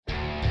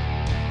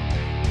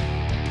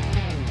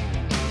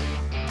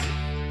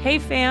Hey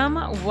fam,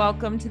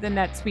 welcome to the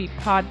NetSuite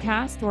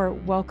podcast, or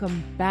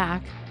welcome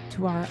back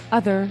to our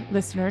other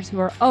listeners who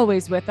are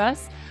always with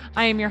us.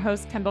 I am your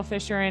host, Kendall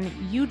Fisher, and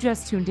you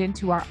just tuned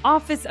into our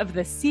Office of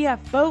the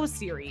CFO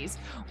series,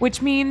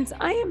 which means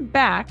I am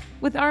back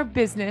with our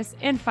business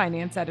and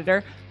finance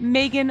editor,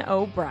 Megan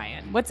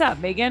O'Brien. What's up,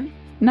 Megan?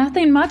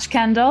 Nothing much,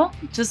 Kendall.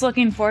 Just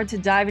looking forward to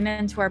diving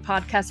into our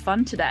podcast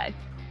fun today.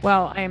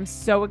 Well, I am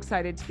so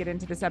excited to get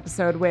into this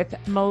episode with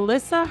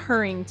Melissa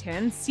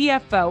Hurrington,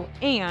 CFO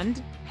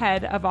and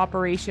Head of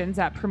Operations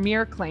at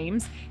Premier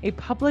Claims, a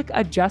public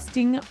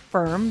adjusting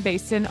firm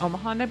based in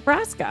Omaha,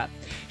 Nebraska.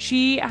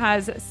 She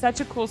has such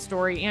a cool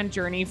story and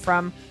journey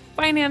from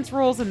finance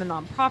roles in the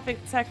nonprofit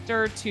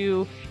sector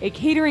to a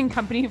catering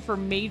company for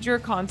major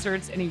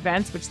concerts and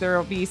events, which there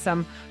will be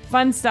some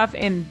fun stuff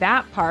in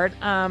that part,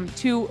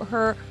 to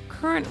her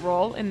current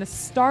role in the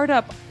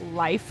startup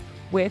life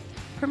with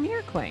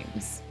Premier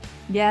Claims.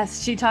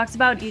 Yes, she talks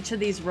about each of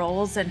these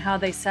roles and how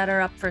they set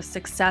her up for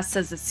success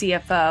as a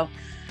CFO.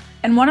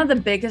 And one of the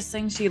biggest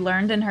things she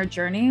learned in her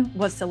journey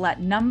was to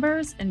let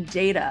numbers and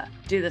data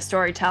do the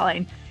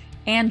storytelling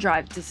and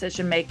drive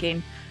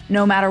decision-making,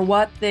 no matter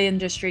what the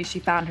industry she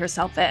found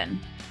herself in.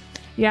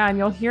 Yeah, and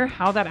you'll hear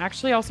how that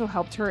actually also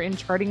helped her in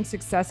charting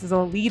success as a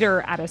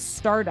leader at a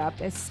startup,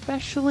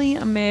 especially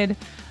amid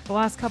the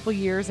last couple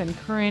years and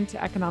current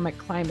economic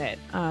climate.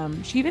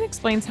 She even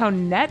explains how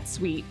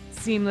NetSuite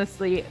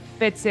seamlessly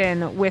fits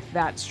in with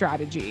that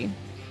strategy.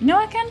 You know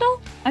what,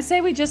 Kendall? I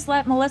say we just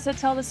let Melissa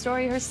tell the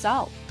story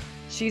herself.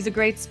 She's a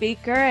great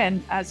speaker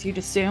and, as you'd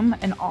assume,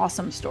 an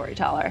awesome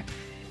storyteller.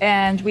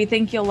 And we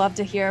think you'll love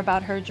to hear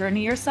about her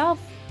journey yourself.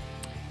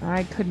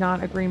 I could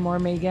not agree more,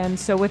 Megan.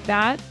 So with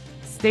that,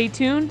 stay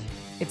tuned.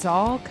 It's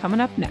all coming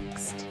up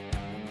next.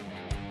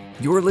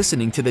 You're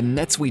listening to the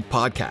NetSuite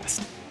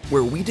podcast,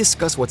 where we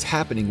discuss what's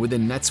happening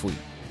within NetSuite,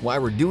 why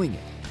we're doing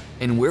it,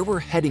 and where we're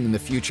heading in the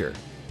future.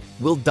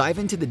 We'll dive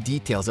into the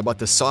details about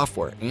the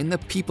software and the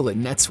people at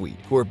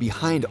NetSuite who are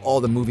behind all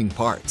the moving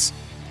parts.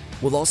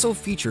 We'll also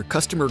feature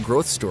customer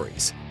growth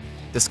stories,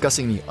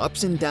 discussing the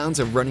ups and downs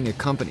of running a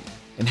company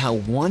and how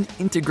one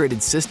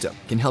integrated system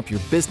can help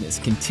your business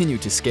continue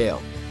to scale.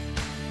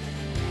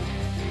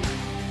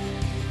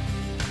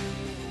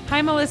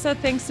 Hi, Melissa.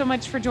 Thanks so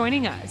much for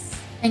joining us.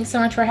 Thanks so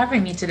much for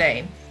having me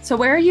today. So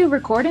where are you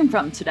recording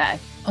from today?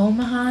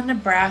 Omaha,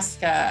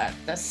 Nebraska,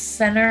 the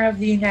center of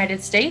the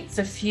United States.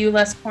 A few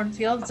less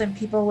cornfields than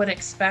people would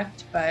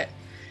expect, but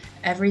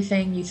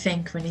everything you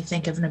think when you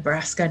think of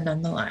Nebraska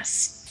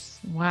nonetheless.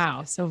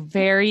 Wow. So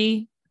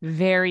very,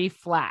 very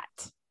flat.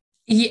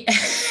 Yeah.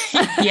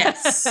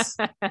 Yes,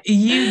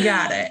 you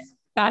got it.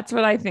 That's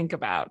what I think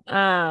about.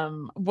 I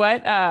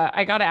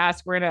got to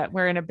ask,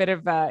 we're in a bit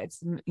of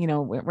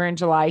we're in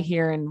July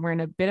here and we're in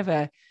a bit of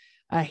a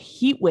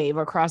heat wave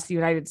across the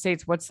United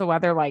States. What's the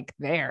weather like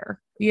there?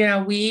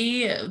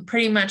 We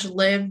pretty much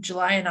live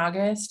July and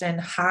August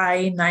and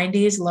high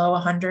 90s, low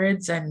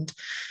 100s,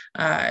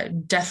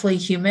 and deathly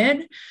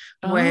humid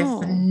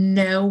with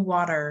no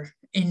water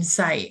in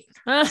sight.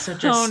 So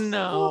just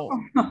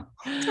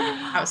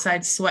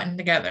outside sweating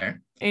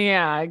together.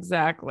 Yeah,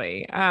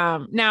 exactly.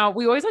 Now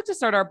we always like to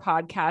start our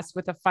podcast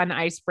with a fun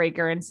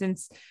icebreaker. And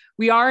since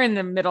we are in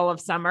the middle of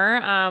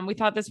summer, we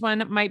thought this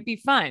one might be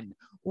fun.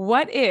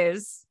 What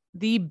is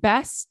the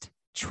best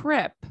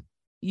trip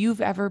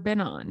you've ever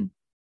been on?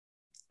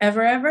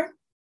 Ever?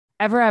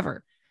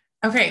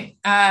 Okay.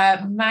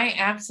 My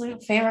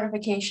absolute favorite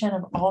vacation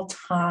of all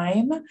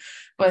time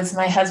was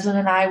my husband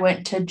and I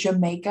went to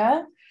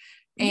Jamaica.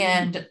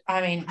 And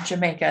I mean,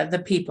 Jamaica, the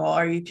people,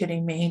 are you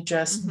kidding me?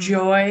 Just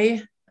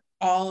joy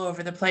all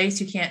over the place.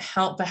 You can't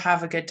help but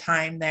have a good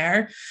time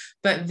there.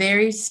 But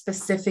very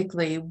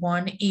specifically,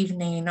 one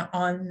evening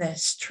on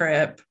this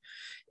trip,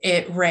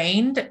 it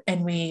rained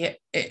and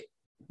it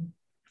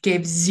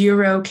gave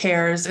zero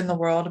cares in the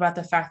world about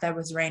the fact that it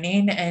was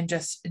raining and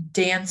just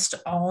danced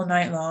all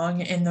night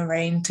long in the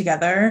rain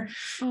together.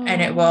 Aww.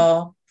 And it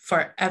will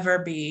forever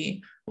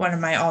be one of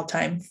my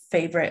all-time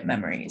favorite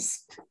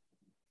memories.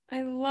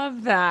 I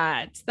love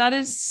that. That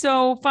is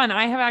so fun.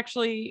 I have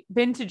actually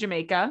been to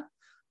Jamaica.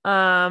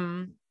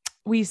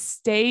 We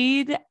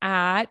stayed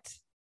at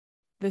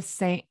the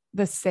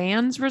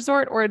Sands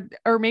Resort,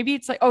 or maybe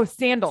it's like,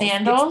 Sandals.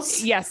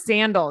 Sandals? Yes,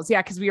 Sandals.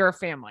 Yeah, because we were a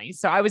family.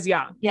 So I was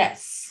young.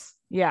 Yes.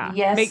 Yeah.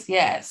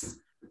 Yes.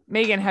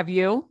 Megan, have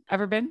you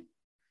ever been?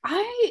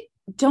 I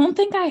don't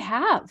think I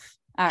have,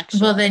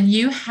 actually. Well, then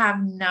you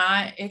have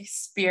not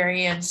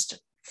experienced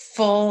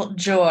full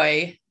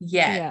joy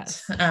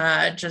yet.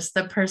 Yes. Just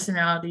the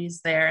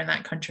personalities there in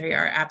that country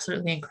are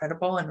absolutely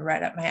incredible and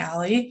right up my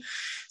alley.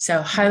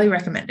 So highly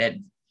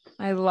recommended.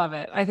 I love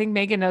it. I think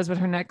Megan knows what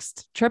her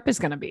next trip is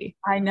going to be.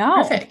 I know.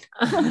 Perfect.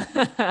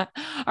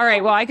 All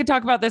right. Well, I could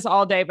talk about this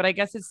all day, but I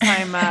guess it's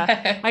time.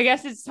 I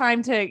guess it's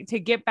time to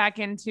get back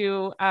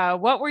into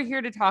what we're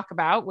here to talk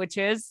about, which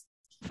is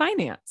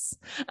finance.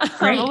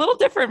 A little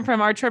different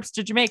from our trips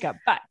to Jamaica,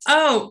 but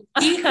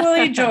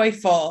equally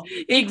joyful.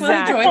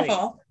 Exactly. Equally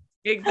joyful.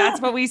 That's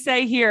what we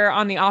say here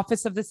on the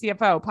Office of the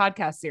CFO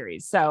podcast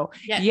series. So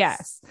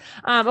yes.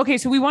 Okay.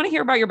 So we want to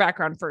hear about your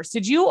background first.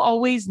 Did you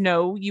always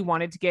know you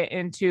wanted to get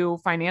into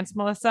finance,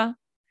 Melissa?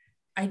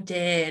 I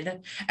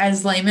did.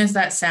 As lame as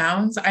that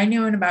sounds, I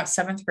knew in about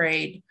 7th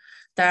grade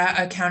that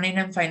accounting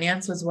and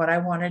finance was what I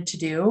wanted to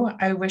do.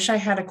 I wish I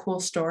had a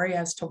cool story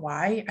as to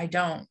why. I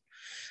don't.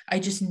 I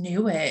just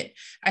knew it.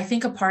 I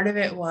think a part of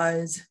it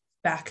was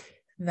back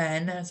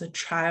then as a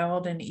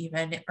child and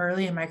even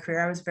early in my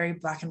career, I was very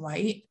black and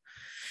white.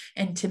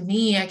 And to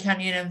me,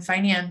 accounting and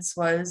finance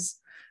was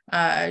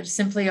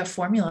simply a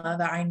formula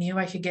that I knew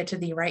I could get to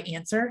the right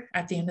answer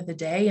at the end of the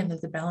day and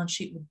that the balance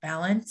sheet would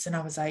balance. And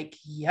I was like,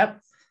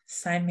 yep,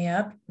 sign me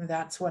up.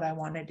 That's what I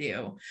want to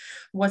do.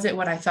 Was it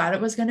what I thought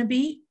it was going to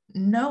be?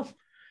 Nope,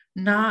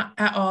 not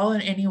at all in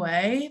any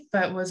way,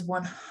 but was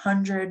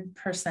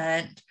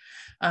 100%.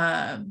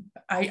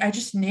 I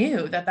just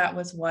knew that that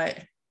was what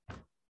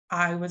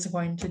I was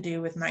going to do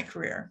with my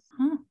career.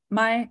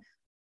 My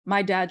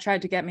dad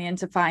tried to get me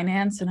into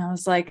finance and I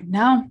was like,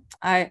 no,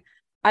 I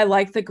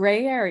like the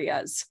gray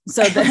areas.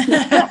 So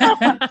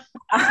that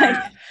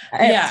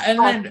and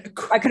then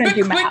I couldn't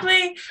do math.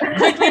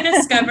 quickly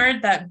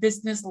discovered that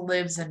business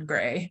lives in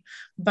gray,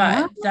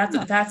 but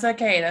that's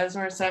okay. Those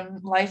were some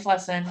life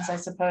lessons, I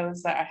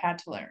suppose, that I had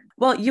to learn.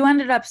 Well, you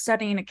ended up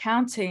studying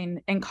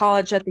accounting in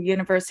college at the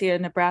University of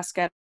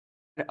Nebraska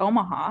at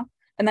Omaha,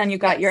 and then you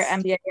got your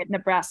MBA at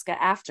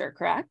Nebraska after,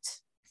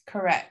 correct?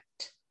 Correct.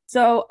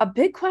 So a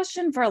big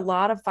question for a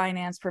lot of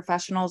finance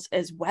professionals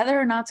is whether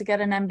or not to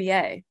get an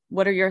MBA.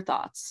 What are your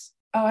thoughts?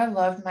 Oh, I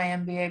love my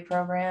MBA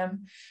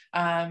program.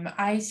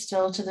 I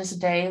still to this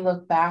day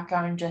look back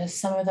on just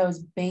some of those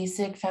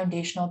basic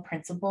foundational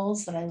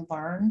principles that I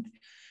learned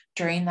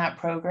during that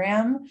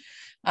program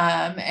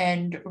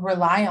and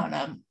rely on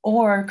them,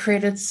 or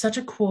created such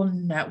a cool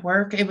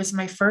network. It was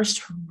my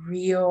first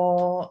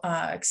real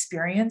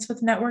experience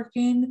with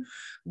networking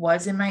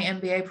was in my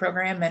MBA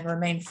program, and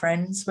remained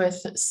friends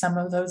with some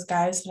of those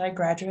guys that I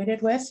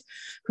graduated with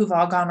who've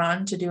all gone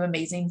on to do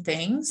amazing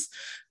things.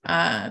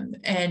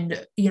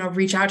 And,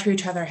 reach out to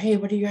each other. Hey,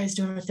 what are you guys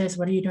doing with this?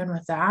 What are you doing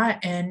with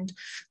that? And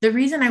the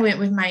reason I went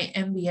with my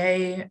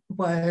MBA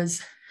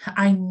was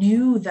I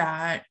knew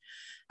that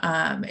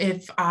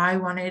if I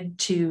wanted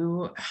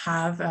to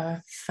have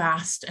a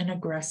fast and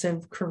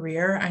aggressive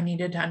career, I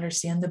needed to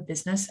understand the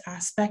business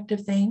aspect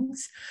of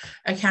things.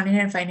 Accounting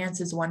and finance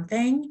is one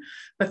thing,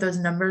 but those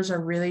numbers are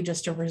really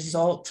just a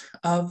result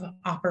of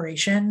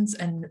operations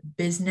and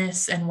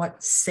business and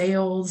what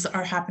sales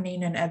are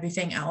happening and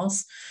everything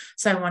else.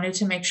 So I wanted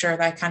to make sure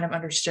that I kind of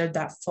understood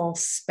that full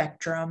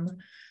spectrum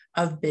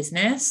of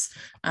business.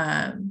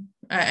 10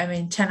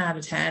 out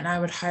of 10, I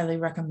would highly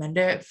recommend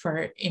it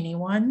for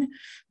anyone.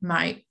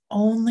 My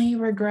only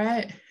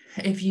regret,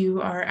 if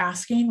you are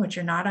asking, which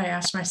you're not, I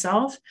asked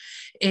myself,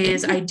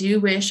 is I do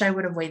wish I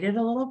would have waited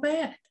a little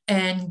bit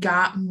and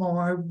got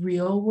more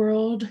real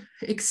world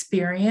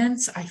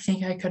experience. I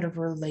think I could have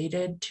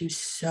related to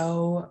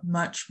so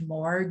much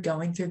more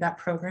going through that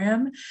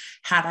program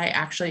had I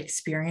actually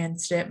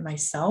experienced it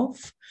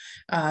myself.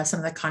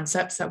 Some of the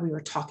concepts that we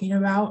were talking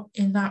about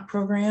in that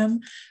program,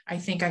 I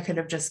think I could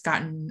have just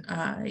gotten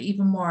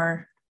even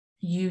more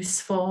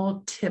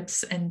useful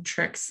tips and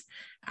tricks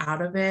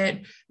out of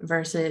it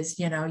versus,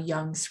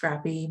 young,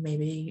 scrappy,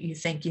 maybe you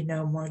think you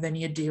know more than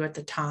you do at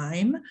the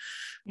time.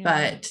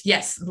 But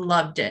yes,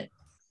 loved it.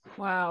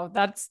 Wow.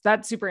 That's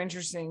super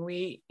interesting.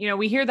 We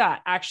hear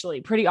that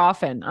actually pretty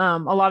often. A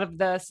lot of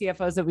the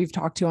CFOs that we've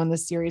talked to on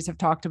this series have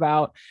talked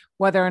about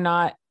whether or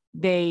not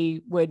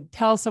they would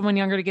tell someone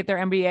younger to get their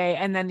MBA.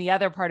 And then the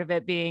other part of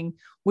it being,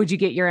 would you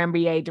get your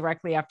MBA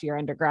directly after your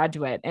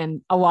undergraduate?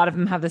 And a lot of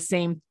them have the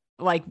same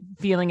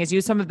feeling as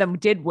you. Some of them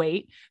did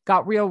wait,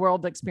 got real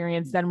world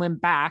experience, then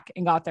went back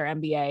and got their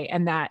MBA.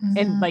 And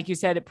and like you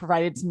said, it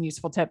provided some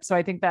useful tips. So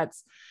I think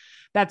that's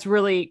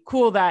really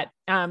cool that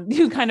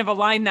you kind of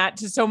align that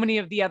to so many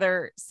of the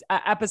other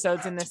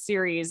episodes in this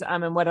series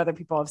and what other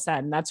people have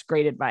said. And that's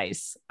great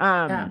advice.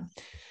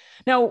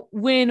 Now,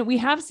 when we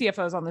have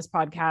CFOs on this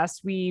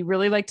podcast, we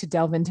really like to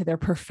delve into their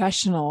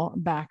professional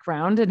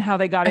background and how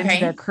they got into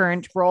their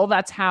current role.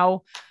 That's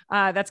kind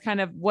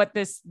of what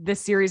this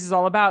series is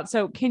all about.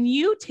 So can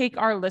you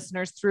take our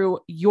listeners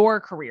through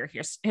your career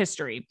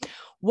history?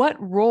 What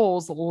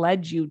roles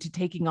led you to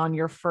taking on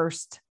your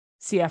first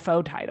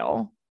CFO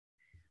title?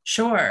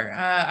 Sure.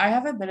 I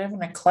have a bit of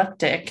an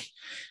eclectic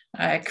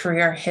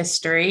career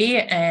history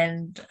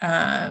and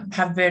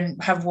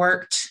have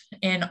worked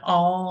in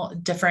all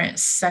different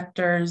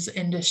sectors,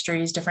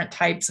 industries, different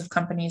types of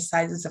companies,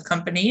 sizes of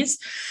companies.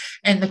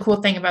 And the cool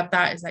thing about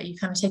that is that you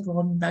kind of take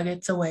little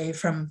nuggets away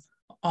from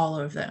all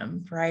of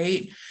them,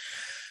 right?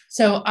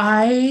 So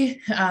I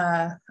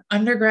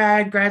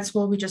undergrad, grad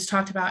school, we just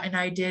talked about, and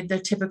I did the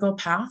typical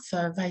path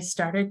of, I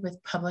started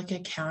with public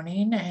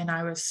accounting, and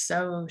I was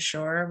so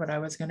sure what I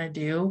was going to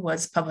do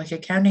was public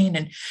accounting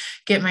and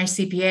get my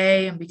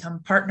CPA and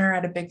become partner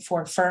at a Big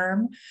Four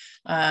firm.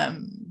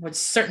 Was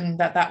certain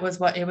that that was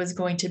what it was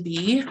going to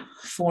be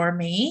for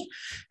me.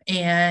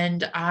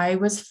 And I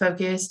was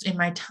focused in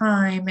my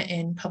time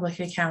in public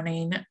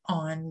accounting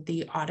on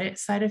the audit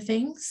side of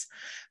things,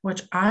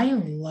 which I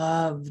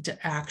loved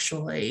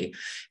actually.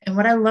 And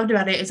what I loved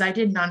about it is I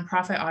did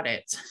nonprofit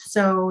audits.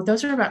 So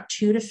those are about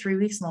 2 to 3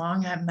 weeks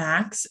long at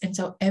max. And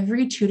so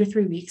every 2 to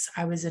 3 weeks,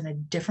 I was in a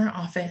different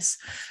office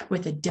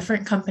with a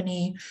different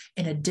company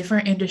in a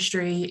different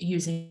industry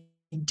using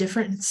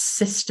different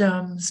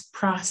systems,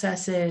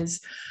 processes,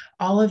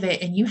 all of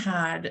it. And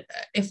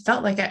it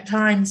felt like at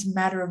times a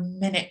matter of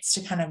minutes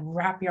to kind of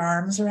wrap your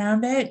arms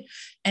around it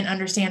and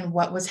understand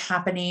what was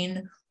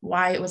happening,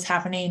 why it was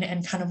happening,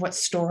 and kind of what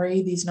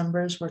story these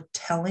numbers were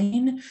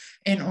telling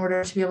in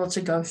order to be able to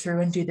go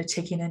through and do the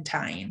ticking and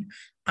tying.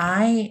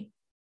 I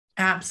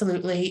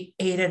absolutely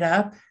ate it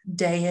up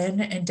day in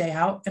and day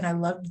out, and I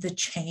loved the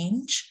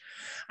change.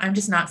 I'm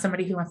just not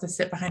somebody who wants to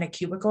sit behind a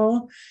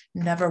cubicle,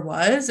 never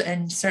was,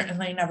 and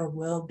certainly never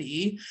will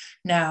be.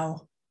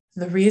 Now,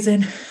 the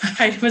reason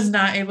I was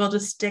not able to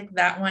stick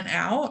that one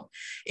out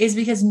is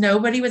because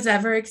nobody was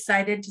ever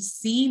excited to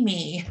see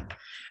me.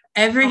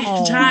 Every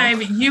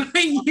time you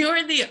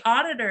were the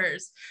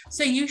auditors.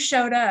 So you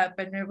showed up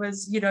and it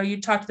was,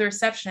 you talked to the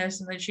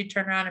receptionist and then she'd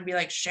turn around and be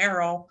like,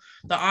 Cheryl,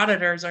 the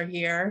auditors are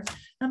here.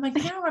 I'm like,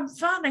 no, I'm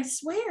fine. I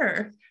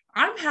swear.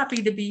 I'm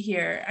happy to be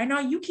here. I know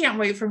you can't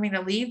wait for me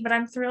to leave, but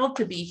I'm thrilled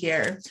to be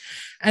here.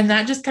 And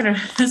that just kind of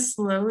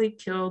slowly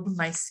killed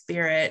my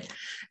spirit.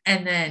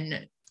 And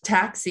then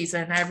tax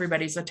season,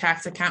 everybody's a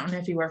tax accountant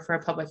if you work for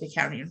a public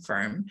accounting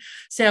firm.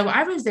 So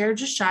I was there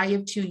just shy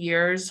of 2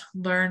 years,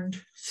 learned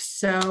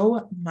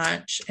so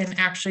much, and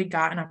actually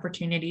got an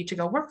opportunity to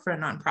go work for a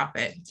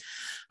nonprofit.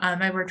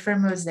 I worked for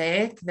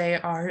Mosaic. They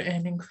are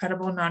an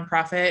incredible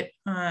nonprofit,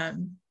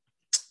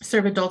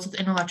 serve adults with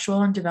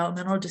intellectual and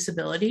developmental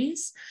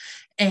disabilities.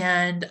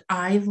 And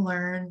I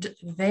learned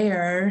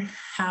there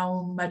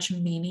how much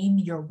meaning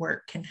your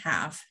work can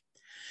have.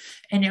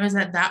 And it was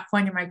at that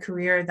point in my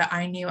career that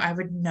I knew I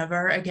would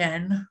never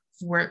again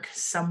work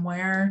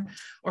somewhere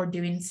or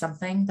doing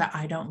something that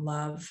I don't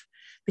love,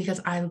 because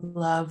I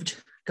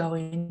loved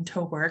going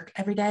to work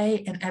every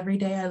day. And every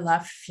day I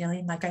left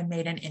feeling like I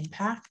made an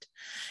impact.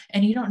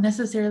 And you don't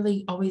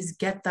necessarily always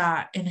get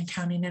that in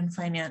accounting and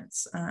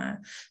finance.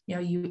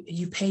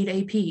 You paid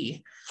AP,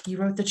 you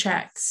wrote the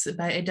checks,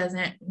 but it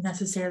doesn't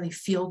necessarily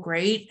feel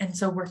great. And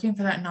so working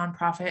for that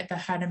nonprofit that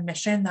had a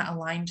mission that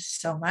aligned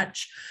so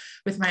much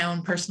with my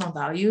own personal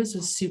values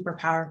was super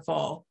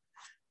powerful.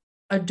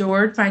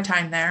 Adored my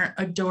time there,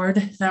 adored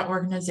that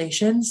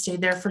organization,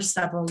 stayed there for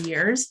several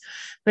years,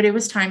 but it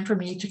was time for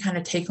me to kind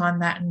of take on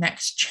that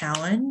next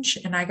challenge.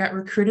 And I got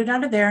recruited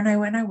out of there and I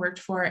went and I worked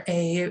for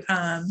a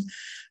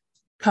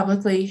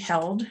publicly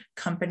held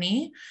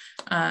company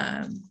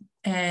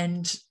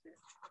and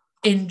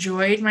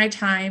enjoyed my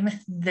time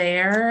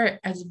there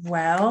as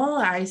well.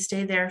 I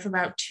stayed there for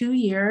about 2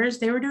 years.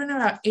 They were doing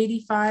about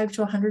 $85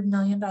 to $100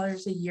 million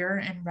a year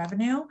in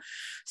revenue.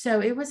 So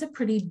it was a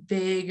pretty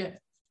big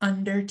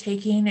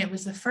undertaking. It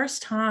was the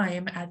first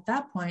time at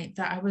that point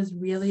that I was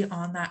really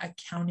on that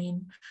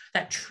accounting,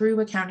 that true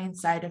accounting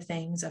side of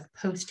things, of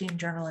posting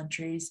journal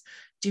entries,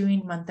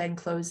 doing month-end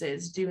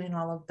closes, doing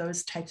all of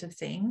those types of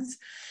things.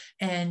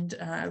 And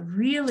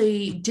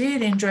really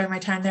did enjoy my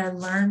time there,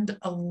 learned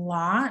a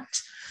lot,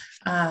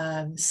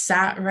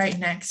 sat right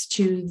next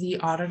to the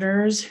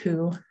auditors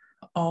who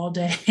all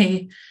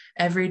day,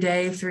 every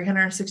day,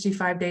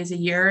 365 days a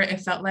year,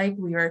 it felt like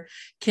we were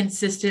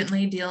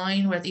consistently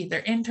dealing with either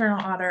internal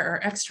audit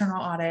or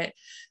external audit.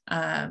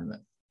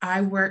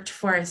 I worked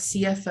for a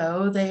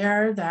CFO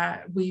there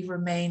that we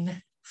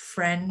remain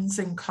friends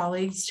and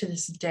colleagues to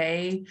this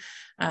day.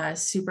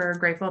 Super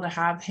grateful to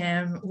have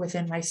him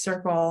within my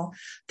circle,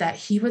 that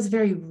he was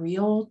very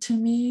real to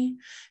me.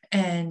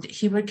 And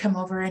he would come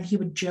over and he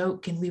would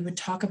joke and we would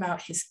talk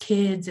about his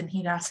kids and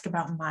he'd ask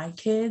about my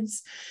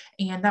kids.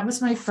 And that was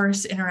my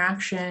first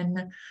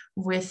interaction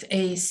with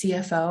a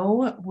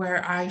CFO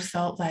where I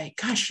felt like,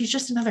 gosh, he's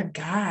just another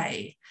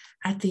guy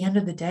at the end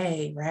of the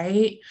day,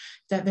 right?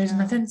 That there's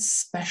nothing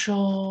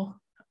special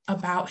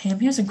about him.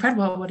 He was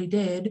incredible at what he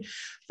did,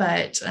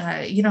 but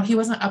he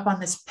wasn't up on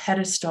this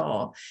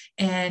pedestal.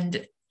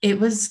 And it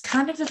was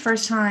kind of the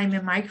first time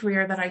in my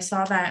career that I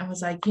saw that and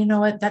was like, you know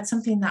what, that's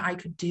something that I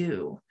could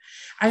do.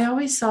 I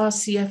always saw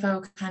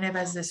CFO kind of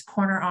as this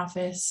corner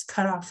office,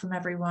 cut off from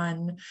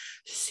everyone,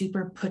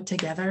 super put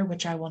together,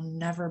 which I will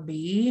never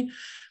be.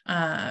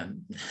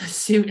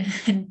 Suit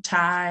and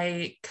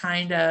tie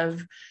kind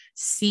of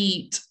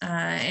seat,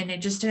 and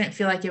it just didn't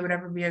feel like it would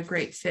ever be a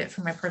great fit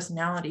for my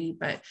personality.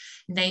 But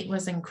Nate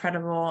was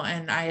incredible,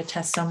 and I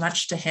attest so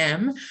much to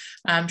him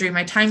during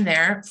my time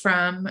there.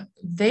 From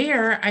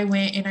there, I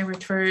went and I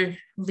worked for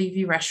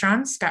Levy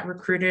Restaurants, got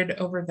recruited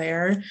over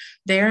there.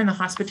 They're in the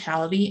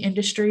hospitality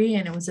industry,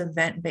 and it was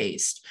event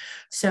based.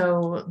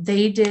 So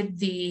they did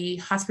the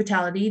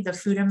hospitality, the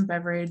food and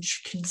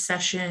beverage,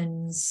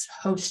 concessions,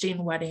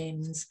 hosting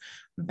weddings,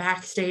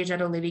 backstage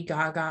at a Lady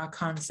Gaga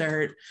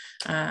concert,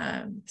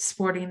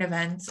 sporting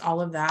events,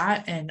 all of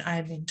that. And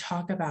I mean,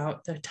 talk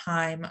about the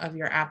time of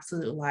your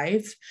absolute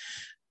life.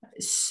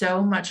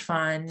 So much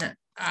fun.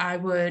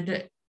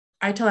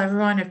 I tell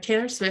everyone, if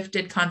Taylor Swift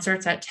did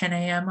concerts at 10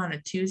 a.m. on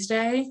a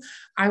Tuesday,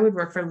 I would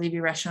work for Levy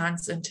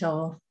Restaurants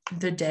until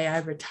the day I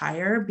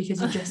retire,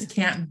 because you just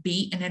can't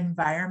beat an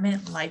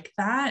environment like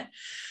that.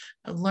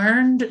 I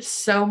learned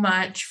so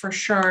much for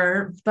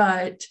sure,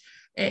 but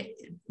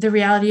the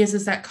reality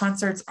is that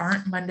concerts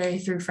aren't Monday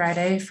through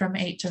Friday from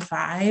 8 to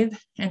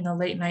 5, and the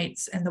late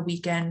nights and the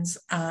weekends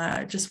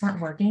just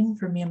weren't working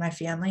for me and my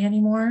family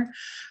anymore.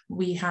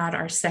 We had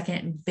our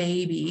second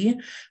baby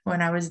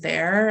when I was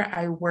there.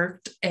 I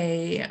worked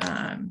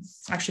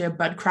actually a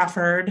Bud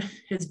Crawford,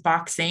 his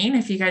boxing.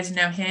 If you guys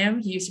know him,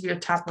 he used to be a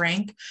Top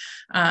Rank,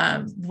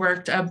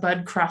 worked a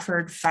Bud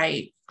Crawford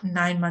fight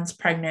 9 months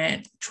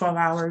pregnant, 12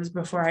 hours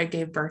before I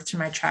gave birth to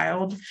my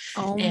child.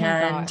 Oh my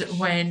and gosh.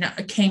 When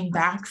I came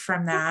back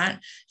from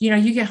that,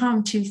 you get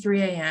home 2,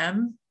 3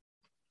 a.m.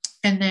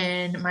 And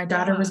then my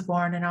daughter was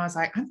born, and I was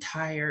like, I'm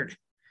tired.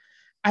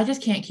 I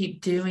just can't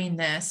keep doing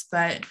this.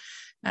 But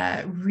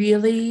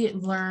really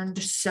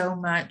learned so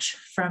much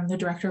from the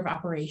director of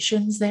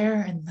operations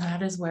there. And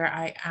that is where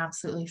I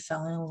absolutely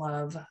fell in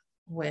love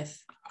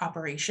with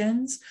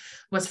operations,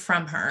 was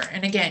from her.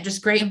 And again,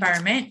 just great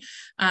environment.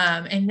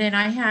 And then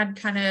I had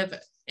kind of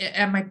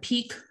at my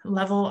peak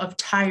level of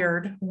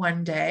tired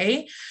one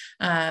day.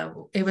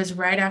 It was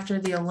right after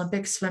the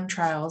Olympic swim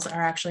trials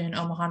are actually in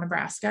Omaha,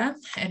 Nebraska.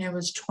 And it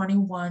was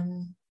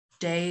 21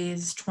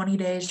 days,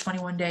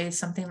 21 days,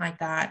 something like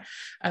that,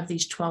 of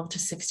these 12 to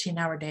 16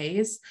 hour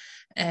days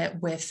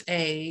with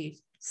a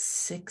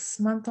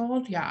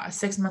 6-month-old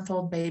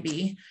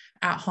baby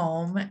at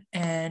home,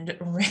 and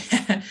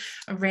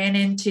ran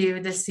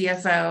into the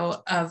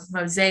CFO of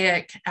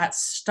Mosaic at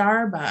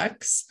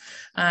Starbucks.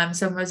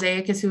 So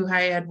Mosaic is who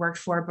I had worked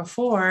for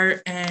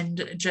before,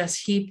 and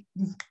he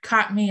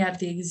caught me at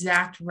the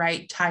exact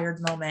right tired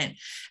moment.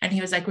 And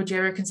he was like, would you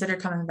ever consider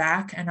coming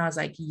back? And I was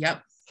like,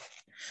 yep,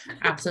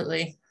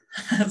 absolutely.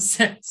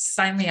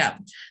 Sign me up.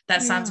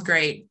 That sounds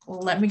great.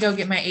 Let me go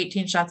get my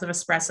 18 shots of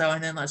espresso,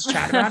 and then let's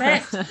chat about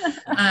it.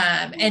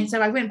 And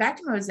so I went back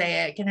to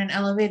Mosaic in an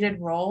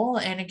elevated role.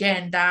 And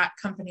again, that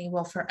company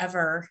will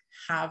forever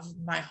have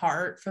my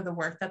heart for the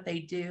work that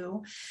they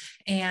do.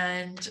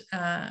 And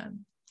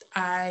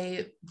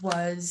I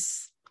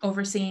was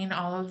overseeing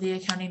all of the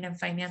accounting and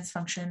finance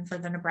function for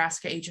the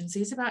Nebraska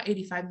agencies. About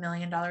 $85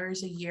 million a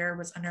year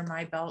was under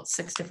my belt,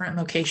 6 different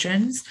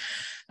locations.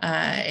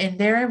 And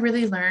there I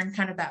really learned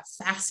kind of that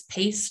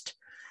fast-paced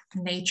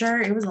nature.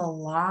 It was a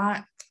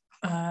lot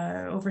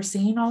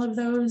overseeing all of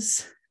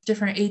those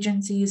different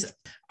agencies,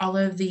 all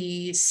of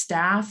the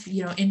staff,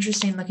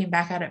 interesting looking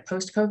back at it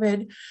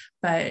post-COVID,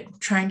 but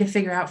trying to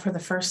figure out for the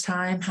first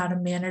time how to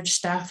manage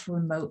staff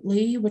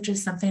remotely, which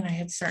is something I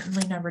had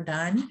certainly never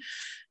done.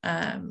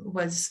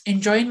 Was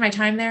enjoying my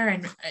time there,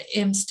 and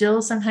am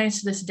still sometimes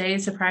to this day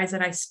surprised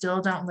that I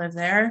still don't live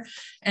there.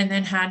 And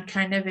then had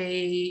kind of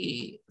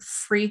a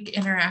freak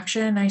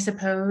interaction, I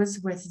suppose,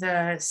 with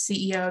the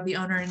CEO, the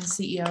owner and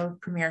CEO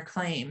of Premier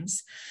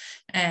Claims.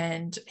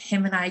 And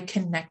him and I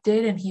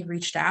connected, and he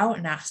reached out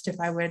and asked if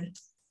I would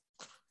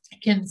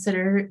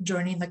consider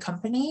joining the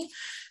company.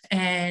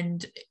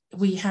 And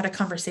we had a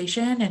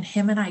conversation, and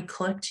him and I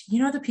clicked.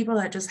 The people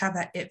that just have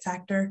that it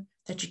factor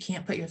that you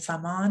can't put your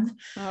thumb on.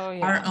 Oh,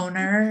 yeah. Our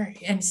owner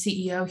and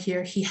CEO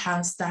here, he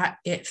has that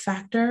it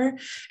factor.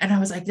 And I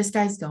was like, this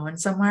guy's going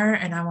somewhere,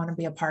 and I want to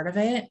be a part of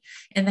it.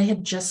 And they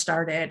had just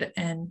started,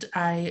 and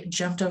I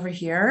jumped over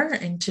here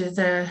into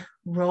the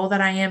role that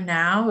I am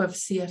now of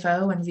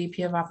CFO and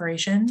VP of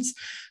operations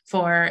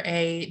for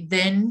a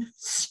then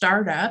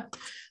startup.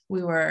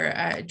 We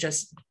were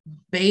just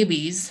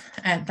babies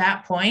at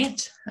that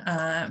point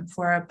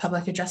for a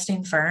public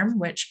adjusting firm,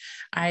 which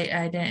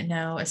I didn't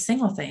know a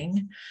single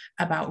thing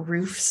about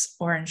roofs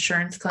or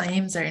insurance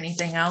claims or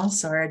anything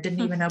else, or I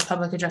didn't even know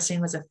public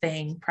adjusting was a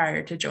thing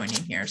prior to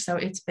joining here. So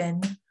it's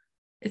been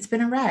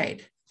a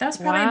ride. That's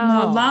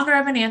probably longer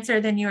of an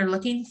answer than you were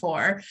looking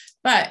for,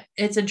 but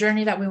it's a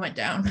journey that we went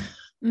down.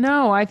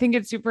 No, I think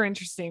it's super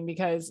interesting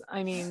because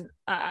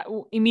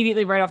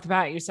immediately right off the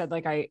bat, you said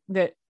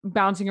that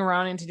bouncing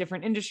around into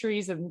different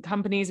industries and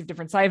companies of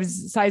different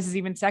sizes,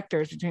 even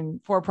sectors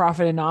between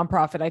for-profit and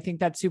nonprofit. I think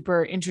that's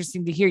super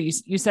interesting to hear.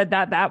 You said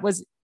that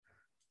was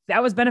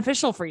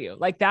beneficial for you.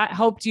 Like that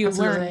helped you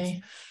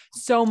learn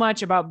so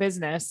much about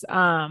business,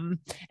 and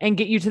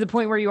get you to the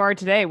point where you are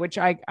today, which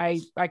I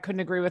couldn't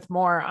agree with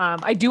more.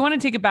 I do want to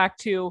take it back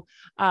to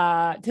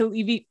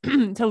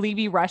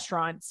Levy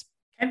Restaurants.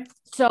 Okay.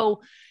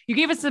 So you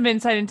gave us some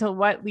insight into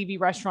what Levy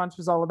Restaurants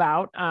was all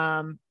about.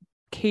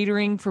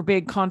 Catering for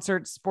big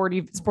concerts,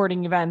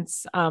 sporting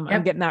events. Yep.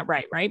 I'm getting that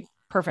right?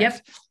 Perfect.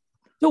 Yep.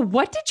 So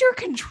what did your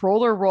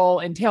controller role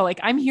entail?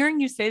 Like, I'm hearing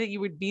you say that you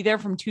would be there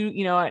from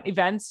at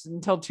events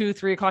until 2,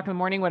 3 o'clock in the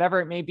morning, whatever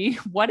it may be.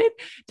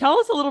 Tell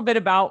us a little bit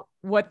about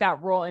what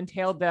that role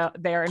entailed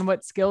there and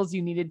what skills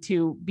you needed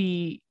to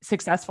be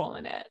successful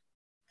in it.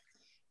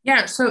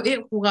 Yeah, so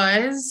it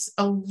was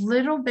a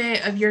little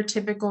bit of your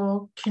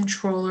typical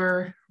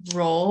controller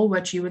role,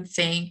 what you would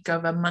think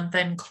of a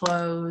month-end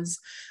close,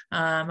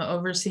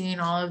 overseeing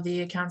all of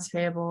the accounts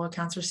payable,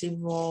 accounts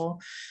receivable,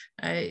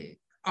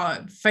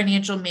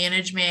 financial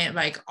management,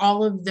 like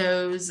all of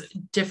those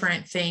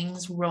different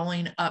things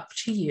rolling up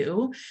to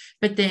you.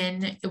 But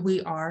then we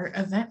are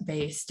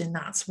event-based, and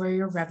that's where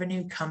your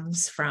revenue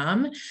comes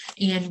from.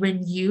 And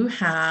when you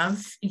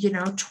have,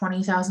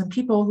 20,000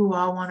 people who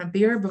all want a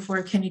beer before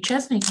a Kenny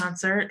Chesney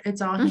concert, it's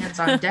all hands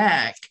on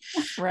deck.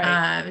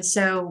 Right.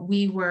 So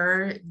we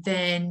were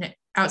then,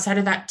 outside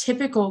of that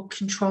typical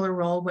controller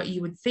role, what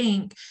you would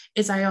think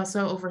is I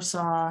also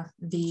oversaw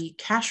the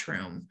cash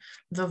room,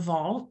 the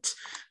vault,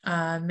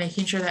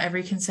 making sure that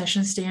every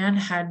concession stand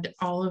had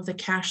all of the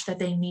cash that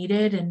they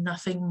needed and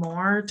nothing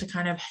more to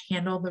kind of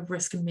handle the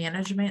risk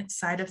management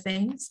side of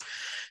things.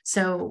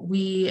 So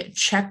we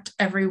checked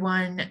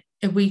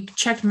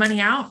money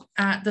out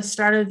at the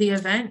start of the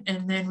event,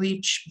 and then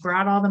we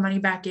brought all the money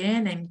back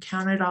in and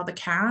counted all the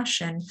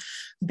cash and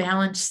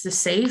balanced the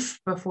safe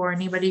before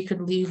anybody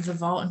could leave the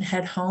vault and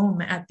head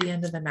home at the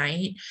end of the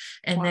night.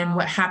 And then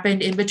what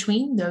happened in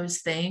between those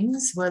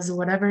things was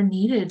whatever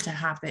needed to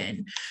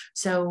happen.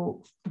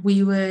 So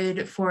we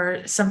would,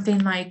 for something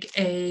like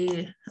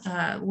a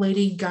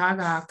Lady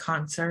Gaga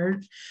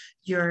concert,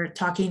 you're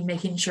talking,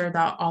 making sure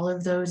that all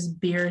of those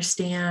beer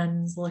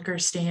stands, liquor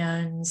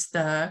stands,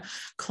 the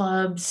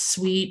clubs,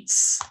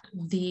 suites,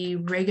 the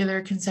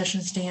regular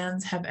concession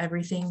stands have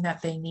everything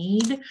that they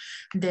need.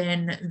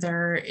 Then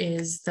there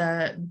is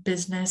the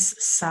business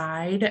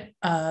side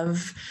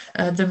of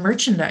the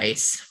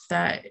merchandise,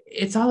 that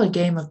it's all a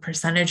game of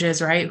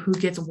percentages, right? Who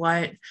gets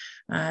what?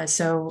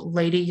 So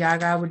Lady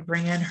Gaga would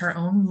bring in her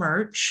own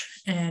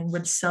merch and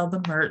would sell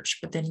the merch,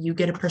 but then you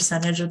get a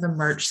percentage of the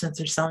merch since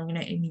they're selling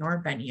it in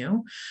your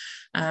venue.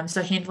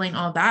 So handling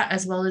all that,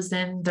 as well as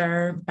then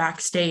their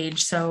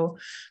backstage. So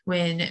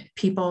when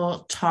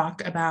people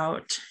talk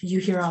about, you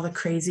hear all the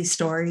crazy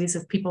stories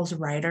of people's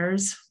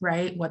riders,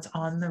 right? What's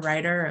on the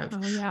rider of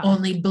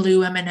only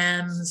blue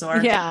M&Ms or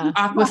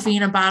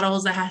Aquafina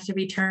bottles that have to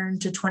be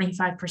turned to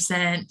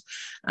 25%.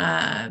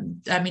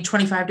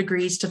 25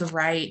 degrees to the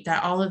right,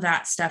 that all of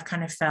that stuff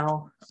kind of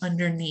fell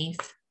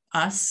underneath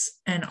us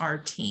and our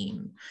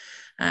team.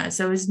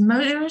 So it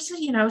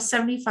was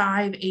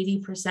 75,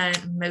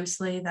 80%,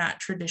 mostly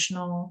that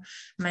traditional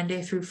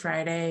Monday through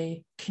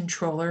Friday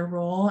controller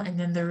role. And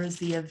then there was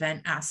the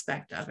event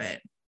aspect of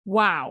it.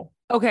 Wow.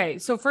 Okay.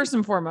 So first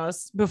and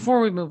foremost, before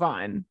we move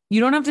on,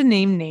 you don't have to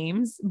name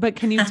names, but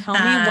can you tell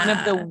me one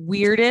of the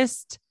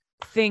weirdest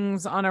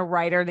things on a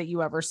rider that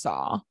you ever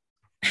saw?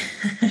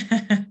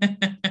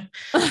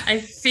 I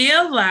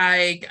feel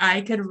like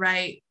I could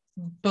write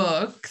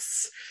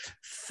books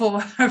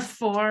for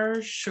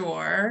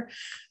sure.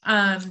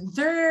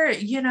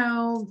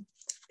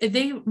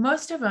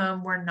 Most of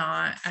them were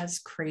not as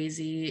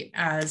crazy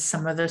as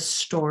some of the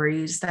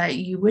stories that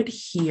you would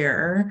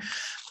hear,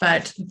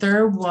 but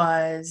there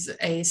was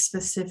a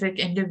specific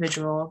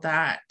individual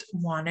that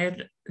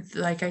wanted,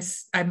 like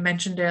I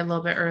mentioned it a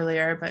little bit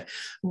earlier, but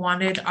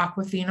wanted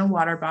Aquafina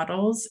water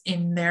bottles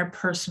in their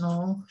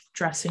personal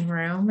dressing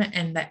room.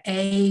 And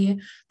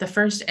the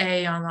first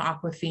A on the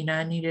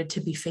Aquafina needed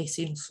to be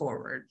facing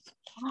forward.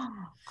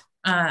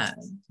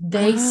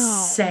 They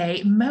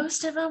say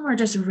most of them were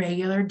just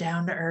regular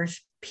down to earth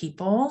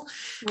people.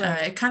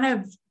 Right. It kind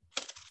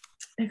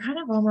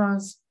of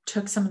almost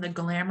took some of the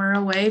glamour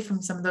away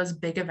from some of those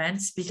big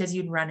events, because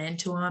you'd run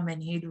into them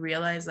and you'd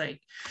realize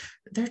like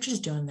they're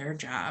just doing their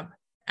job,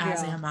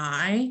 as am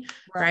I,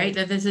 right?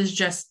 That this is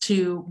just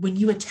when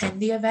you attend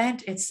the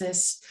event, it's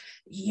this,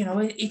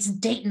 it's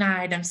date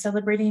night. I'm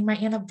celebrating my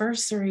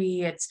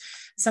anniversary. It's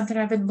something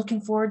I've been looking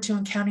forward to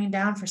and counting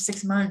down for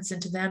 6 months.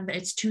 And to them,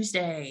 it's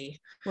Tuesday.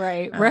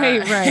 Right.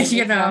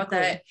 Exactly.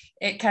 That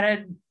it kind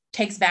of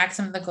takes back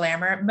some of the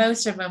glamour.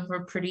 Most of them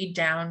were pretty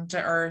down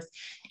to earth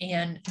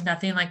and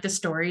nothing like the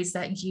stories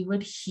that you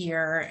would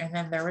hear. And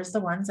then there was the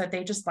ones that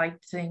they just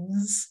liked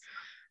things,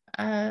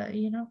 a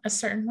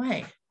certain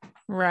way.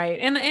 Right.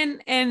 And,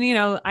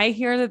 I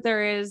hear that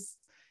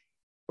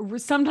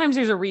sometimes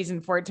there's a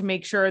reason for it, to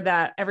make sure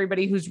that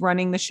everybody who's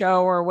running the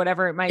show or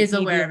whatever it might be,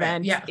 the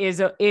event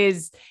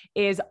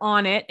is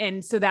on it.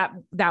 And so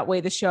that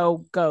way the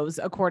show goes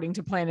according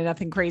to plan and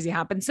nothing crazy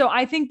happens. So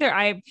I think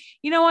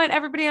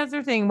everybody has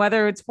their thing,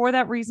 whether it's for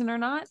that reason or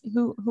not.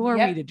 Who are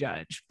we to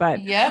judge? But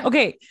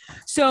okay.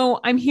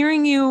 So I'm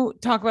hearing you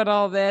talk about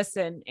all this,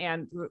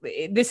 and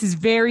this is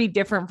very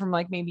different from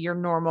like maybe your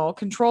normal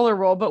controller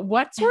role, but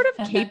what sort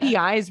of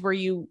KPIs were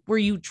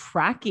you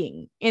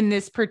tracking in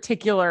this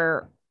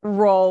particular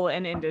role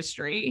and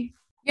industry?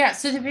 Yeah.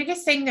 So the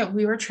biggest thing that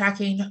we were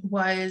tracking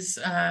was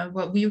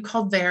what we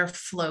called their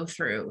flow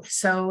through.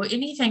 So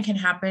anything can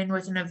happen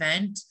with an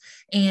event,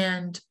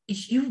 and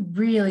you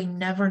really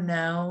never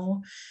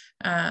know.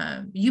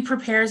 You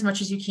prepare as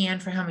much as you can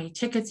for how many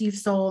tickets you've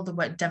sold,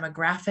 what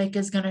demographic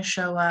is going to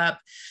show up.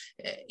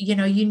 You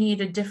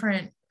need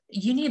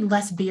you need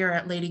less beer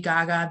at Lady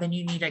Gaga than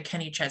you need at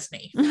Kenny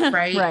Chesney,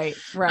 right?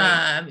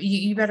 Right.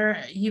 You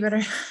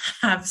better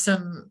have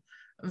some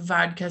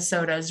vodka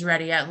sodas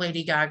ready at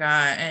Lady Gaga,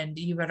 and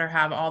you better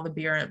have all the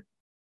beer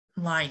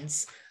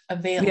lines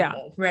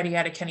available ready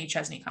at a Kenny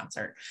Chesney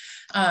concert.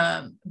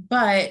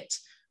 But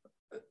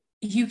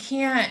you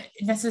can't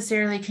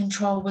necessarily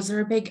control, was there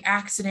a big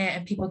accident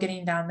and people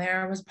getting down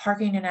there? Was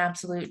parking an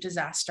absolute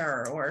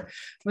disaster, or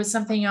was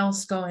something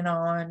else going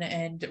on?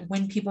 And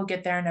when people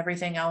get there and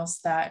everything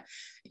else, that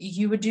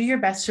you would do your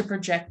best to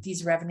project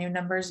these revenue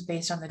numbers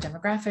based on the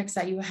demographics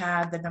that you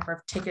had, the number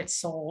of tickets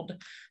sold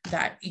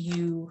that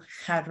you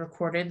had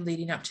recorded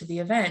leading up to the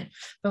event.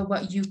 But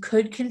what you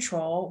could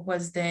control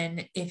was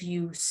then if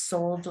you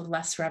sold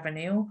less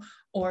revenue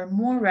or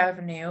more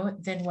revenue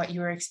than what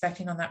you were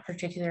expecting on that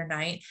particular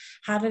night,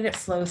 how did it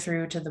flow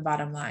through to the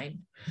bottom line?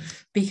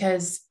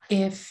 Because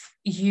if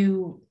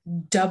you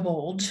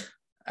doubled,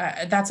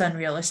 that's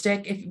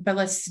unrealistic, but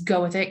let's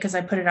go with it because I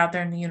put it out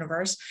there in the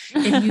universe.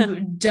 If you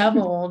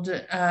doubled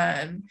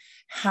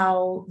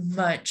how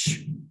much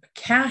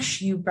cash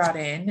you brought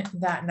in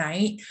that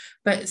night,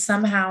 but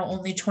somehow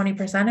only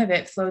 20% of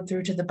it flowed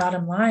through to the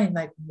bottom line,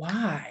 like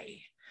why?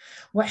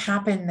 What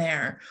happened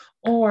there?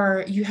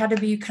 Or you had to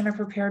be kind of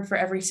prepared for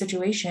every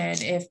situation.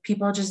 If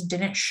people just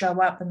didn't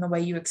show up in the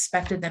way you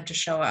expected them to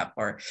show up,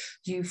 or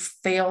you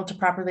failed to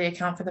properly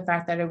account for the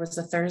fact that it was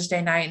a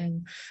Thursday night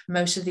and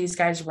most of these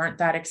guys weren't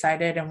that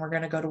excited and were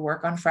going to go to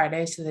work on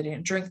Friday, so they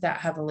didn't drink that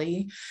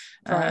heavily.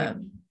 Right.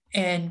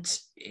 And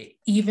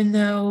even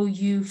though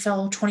you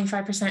fell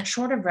 25%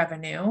 short of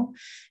revenue,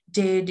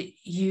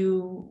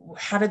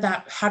 how did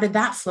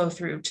that flow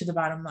through to the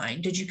bottom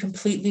line? Did you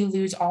completely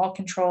lose all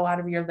control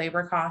out of your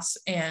labor costs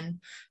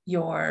and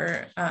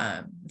your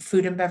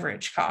food and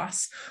beverage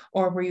costs,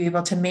 or were you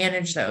able to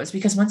manage those?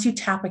 Because once you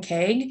tap a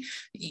keg,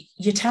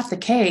 you tap the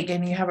keg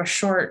and you have a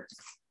short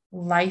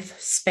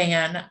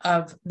lifespan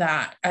of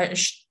that,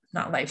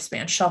 not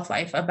lifespan, shelf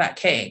life of that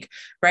keg,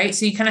 right?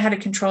 So you kind of had to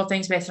control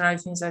things based on other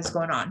things that was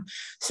going on.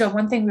 So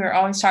one thing we were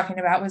always talking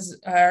about was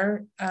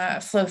our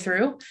flow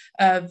through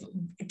of,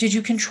 did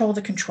you control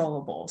the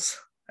controllables,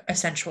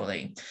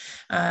 essentially?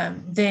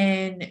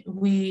 Then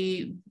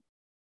we,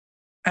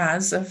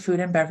 as a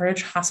food and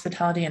beverage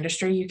hospitality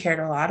industry, you cared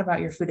a lot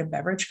about your food and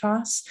beverage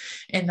costs.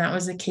 And that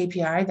was a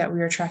KPI that we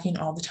were tracking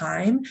all the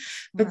time.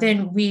 But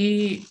then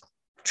we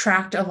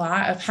tracked a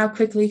lot of how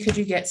quickly could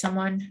you get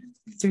someone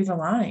through the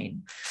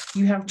line.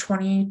 You have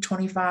 20,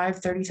 25,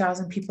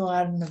 30,000 people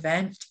at an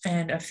event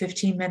and a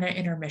 15-minute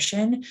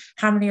intermission.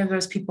 How many of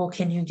those people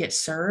can you get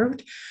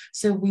served?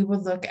 So we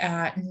would look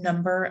at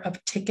number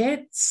of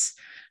tickets.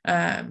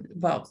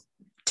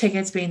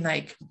 Tickets being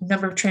like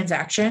number of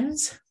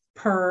transactions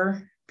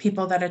per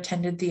people that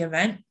attended the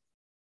event.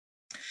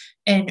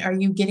 And are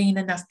you getting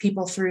enough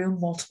people through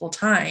multiple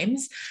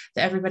times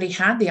that everybody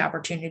had the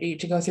opportunity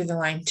to go through the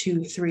line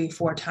 2, 3,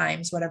 4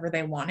 times, whatever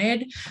they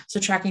wanted? So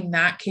tracking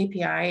that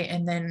KPI,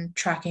 and then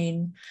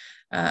tracking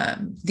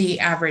the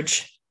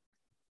average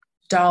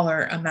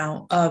dollar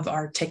amount of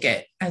our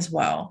ticket as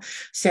well.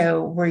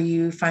 So were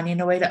you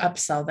finding a way to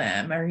upsell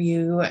them?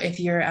 If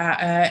you're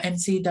at a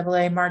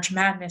NCAA March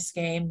Madness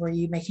game, were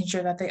you making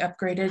sure that they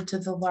upgraded to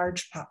the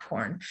large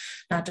popcorn,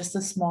 not just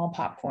the small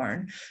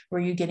popcorn? Were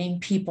you getting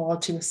people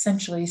to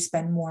essentially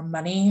spend more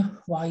money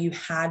while you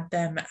had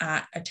them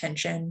at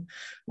attention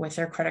with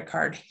their credit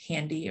card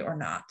handy or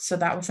not? So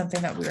that was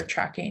something that we were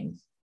tracking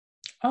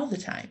all the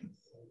time.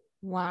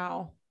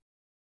 Wow.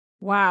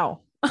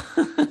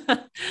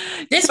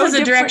 This was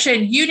a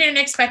direction you didn't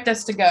expect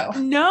us to go.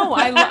 No,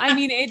 I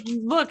mean,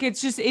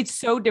 it's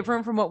so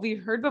different from what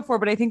we've heard before,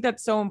 but I think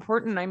that's so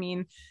important. I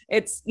mean,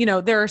 it's,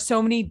 there are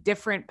so many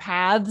different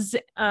paths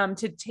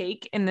to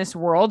take in this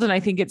world. And I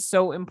think it's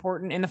so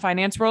important in the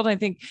finance world. I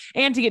think,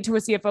 and to get to a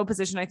CFO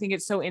position, I think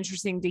it's so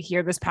interesting to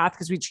hear this path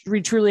because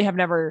we truly have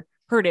never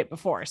heard it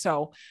before.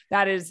 So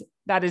that is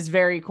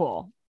very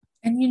cool.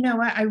 And you know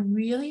what? I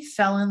really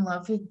fell in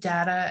love with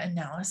data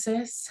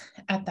analysis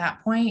at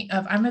that point.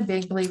 I'm a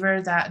big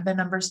believer that the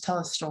numbers tell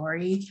a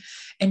story,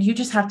 and you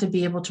just have to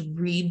be able to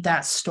read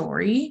that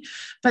story,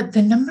 but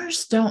the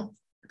numbers don't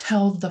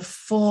tell the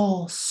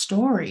full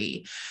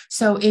story.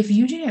 So if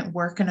you didn't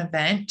work an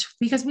event,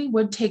 because we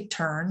would take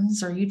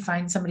turns, or you'd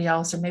find somebody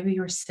else, or maybe you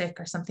were sick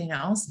or something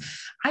else,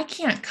 I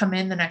can't come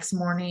in the next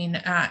morning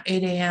at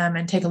 8 a.m.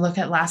 and take a look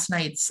at last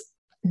night's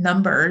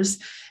numbers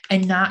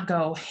and not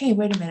go, hey,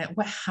 wait a minute,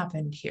 what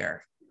happened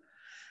here?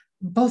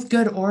 Both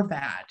good or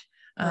bad.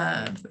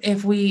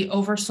 If we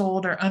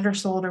oversold or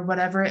undersold or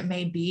whatever it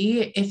may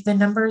be, if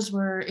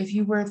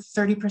you were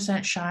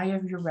 30% shy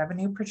of your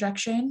revenue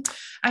projection,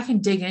 I can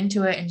dig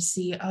into it and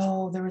see,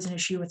 oh, there was an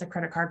issue with the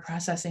credit card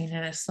processing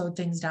and it slowed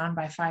things down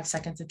by 5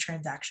 seconds of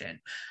transaction.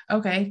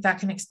 Okay, that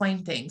can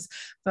explain things.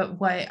 But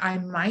what I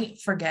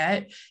might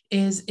forget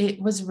is it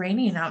was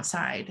raining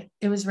outside.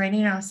 It was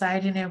raining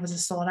outside and it was a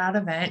sold out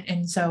event.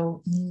 And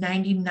so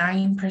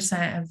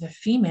 99% of the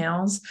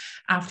females,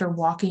 after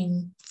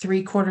walking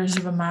 3/4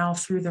 of a mile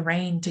through the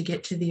rain to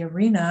get to the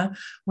arena,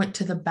 went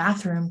to the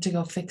bathroom to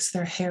go fix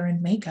their hair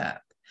and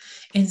makeup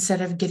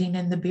instead of getting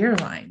in the beer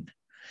line.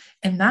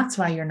 And that's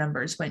why your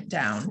numbers went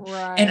down.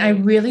 Right. And I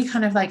really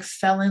kind of like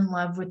fell in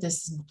love with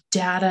this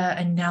data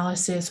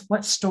analysis.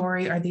 What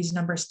story are these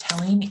numbers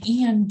telling?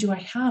 And do I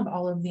have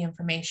all of the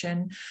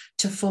information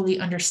to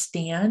fully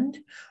understand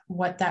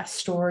what that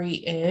story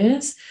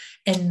is?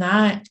 And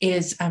that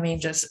is, I mean,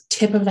 just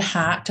tip of the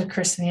hat to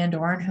Chris Van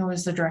Dorn, who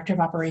was the director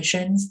of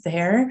operations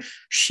there.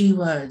 She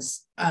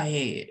was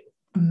a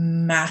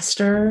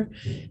master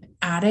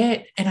at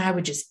it, and I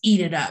would just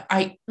eat it up.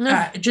 I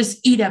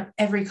just eat up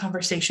every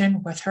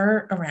conversation with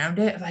her around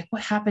it, like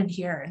what happened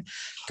here, and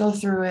go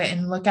through it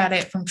and look at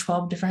it from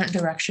 12 different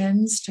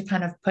directions to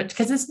kind of put,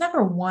 because it's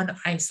never one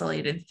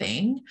isolated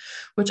thing,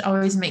 which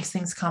always makes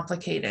things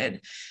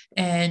complicated.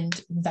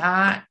 And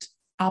that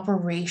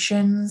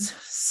operations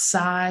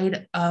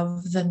side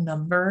of the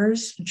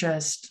numbers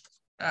just,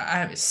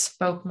 I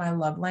spoke my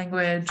love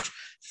language,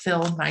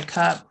 filled my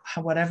cup,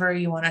 whatever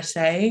you want to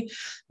say.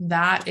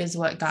 That is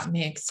what got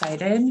me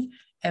excited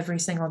every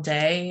single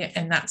day.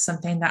 And that's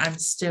something that I'm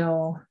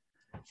still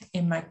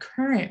in my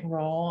current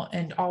role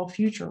and all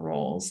future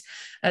roles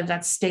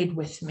that stayed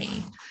with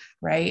me,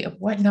 right?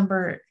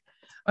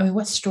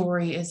 What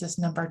story is this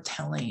number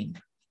telling?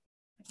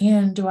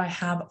 And do I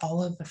have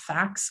all of the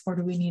facts, or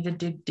do we need to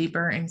dig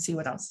deeper and see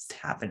what else is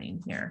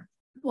happening here?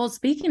 Well,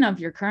 speaking of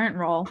your current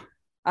role,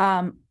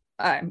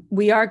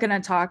 we are going to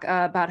talk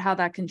about how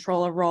that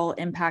controller role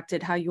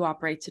impacted how you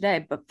operate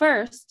today. But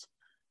first,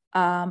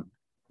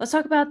 let's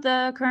talk about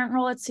the current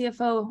role at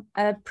CFO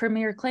at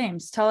Premier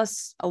Claims. Tell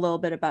us a little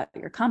bit about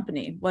your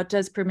company. What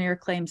does Premier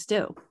Claims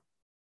do?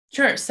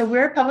 Sure. So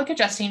we're a public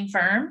adjusting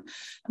firm.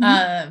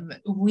 That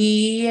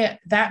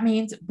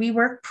means we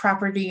work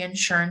property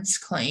insurance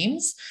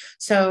claims.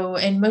 So,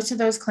 and most of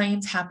those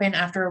claims happen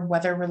after a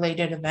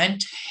weather-related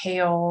event,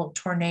 hail,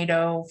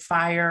 tornado,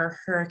 fire,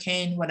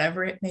 hurricane,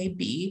 whatever it may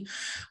be.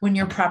 When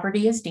your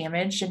property is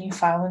damaged and you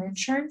file an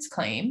insurance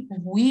claim,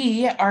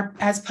 we are,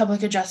 as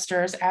public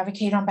adjusters,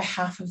 advocate on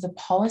behalf of the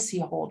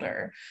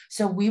policyholder.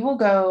 So we will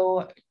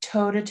go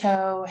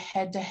toe-to-toe,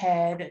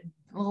 head-to-head,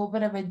 a little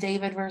bit of a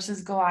David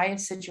versus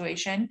Goliath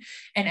situation,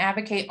 and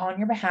advocate on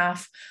your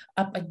behalf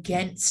up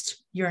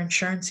against your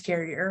insurance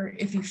carrier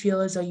if you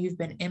feel as though you've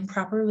been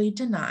improperly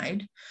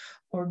denied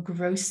or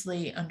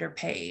grossly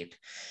underpaid.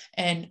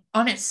 And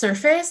on its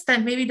surface,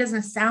 that maybe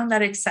doesn't sound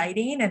that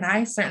exciting. And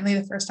I certainly,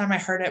 the first time I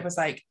heard it, was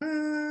like,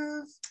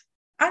 I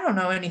don't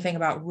know anything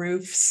about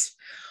roofs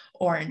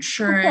or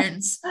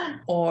insurance,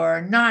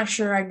 or not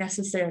sure I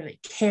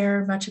necessarily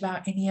care much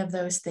about any of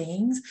those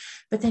things.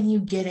 But then you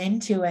get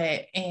into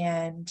it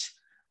and,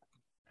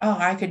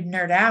 I could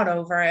nerd out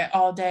over it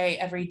all day,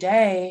 every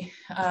day.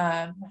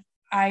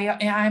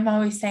 I'm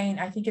always saying,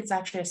 I think it's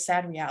actually a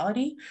sad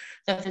reality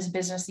that this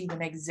business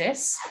even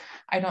exists.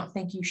 I don't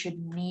think you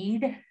should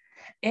need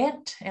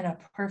it. In a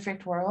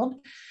perfect world,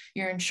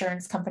 your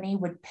insurance company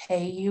would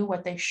pay you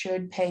what they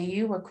should pay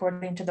you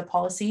according to the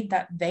policy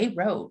that they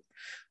wrote.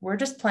 We're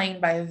just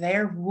playing by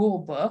their rule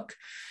book.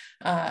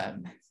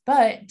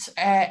 But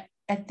at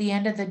the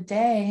end of the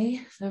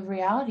day, the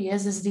reality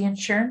is the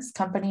insurance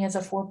company is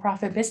a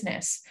for-profit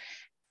business,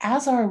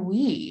 as are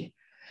we.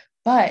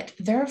 But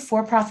they're a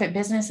for-profit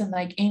business, and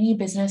like any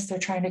business, they're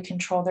trying to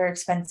control their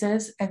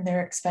expenses, and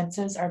their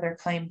expenses are their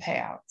claim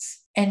payouts.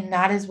 And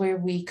that is where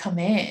we come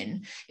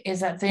in,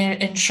 is that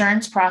the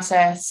insurance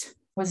process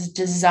was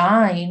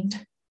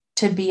designed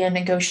to be a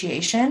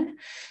negotiation,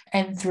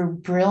 and through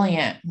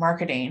brilliant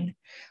marketing,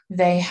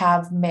 they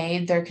have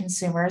made their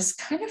consumers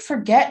kind of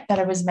forget that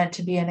it was meant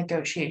to be a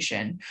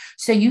negotiation.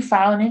 So you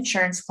file an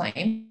insurance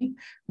claim,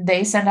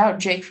 they send out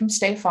Jake from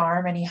State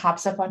Farm, and he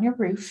hops up on your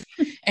roof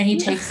and he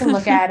takes a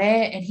look at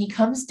it, and he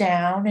comes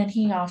down and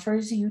he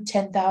offers you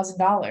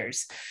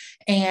 $10,000.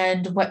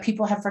 And what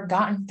people have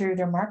forgotten through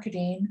their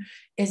marketing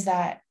is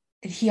that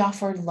he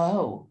offered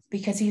low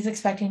because he's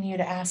expecting you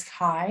to ask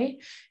high,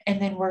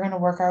 and then we're going to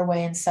work our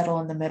way and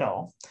settle in the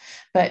middle.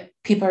 But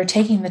people are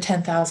taking the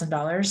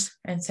 $10,000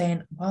 and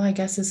saying, well, I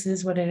guess this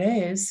is what it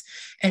is,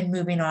 and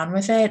moving on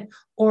with it,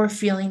 or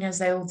feeling as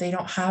though they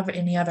don't have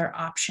any other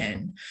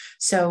option.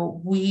 So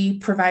we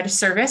provide a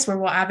service where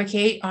we'll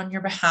advocate on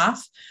your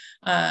behalf.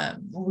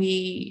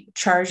 We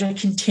charge a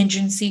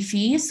contingency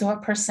fee, so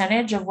a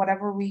percentage of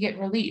whatever we get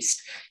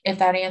released. If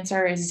that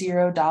answer is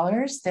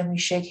 $0, then we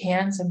shake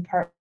hands and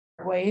part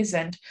ways,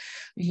 and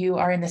you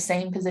are in the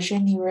same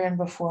position you were in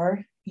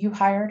before you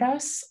hired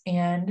us.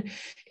 And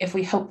if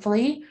we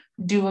hopefully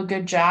do a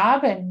good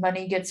job and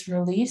money gets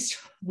released,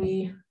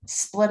 we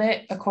split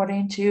it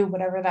according to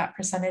whatever that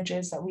percentage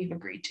is that we've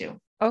agreed to.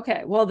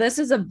 Okay. Well, this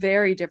is a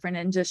very different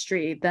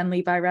industry than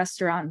Levi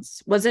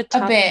Restaurants. Was it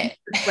tough? A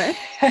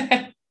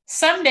bit.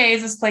 Some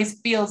days this place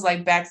feels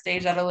like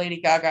backstage at a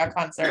Lady Gaga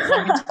concert,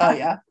 let me tell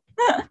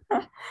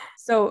you.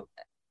 So,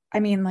 I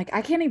mean, like,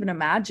 I can't even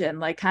imagine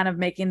like kind of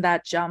making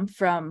that jump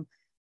from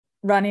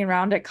running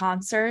around at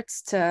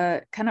concerts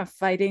to kind of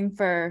fighting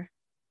for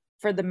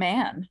the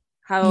man.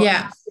 How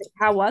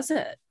was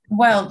it?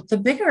 Well, the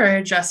bigger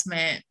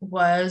adjustment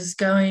was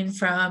going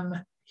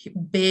from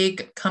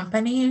big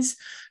companies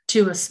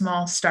to a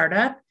small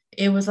startup.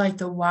 It was like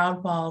the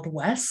wild, wild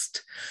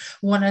west.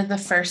 One of the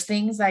first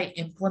things I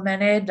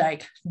implemented,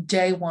 like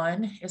day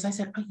one, is I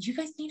said, oh, you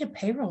guys need a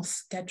payroll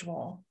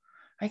schedule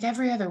like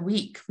every other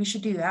week. We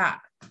should do that.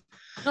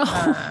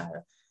 Oh,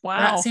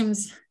 wow.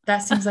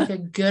 That seems like a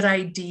good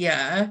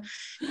idea.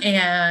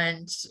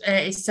 And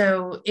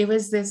so it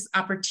was this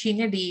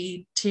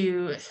opportunity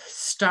to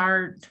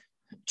start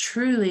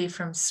truly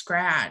from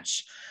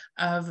scratch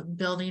of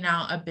building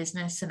out a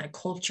business and a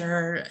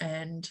culture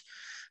and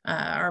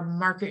our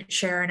market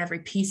share and every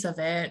piece of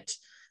it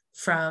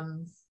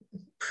from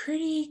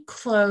pretty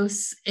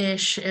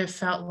close-ish, it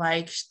felt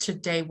like, to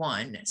day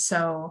one.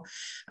 So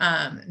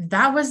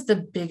that was the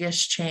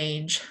biggest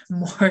change,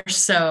 more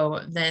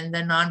so than the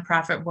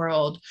nonprofit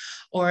world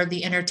or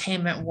the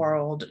entertainment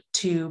world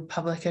to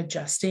public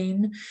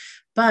adjusting.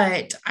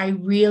 But I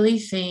really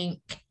think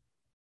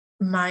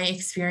my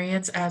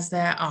experience as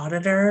that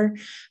auditor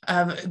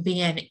of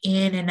being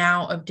in and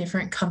out of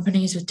different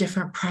companies with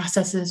different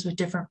processes, with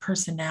different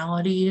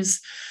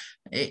personalities,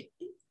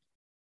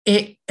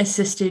 it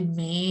assisted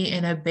me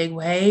in a big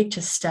way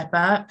to step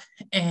up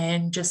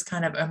and just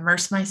kind of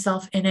immerse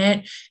myself in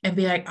it and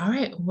be like, all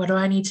right, what do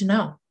I need to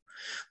know?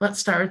 Let's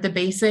start with the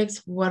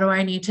basics. What do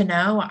I need to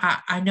know?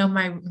 I know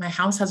my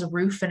house has a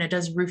roof and it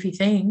does roofy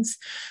things,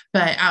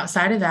 but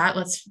outside of that,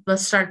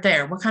 let's start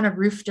there. What kind of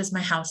roof does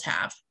my house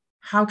have?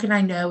 How can I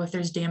know if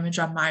there's damage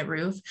on my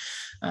roof?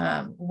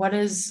 What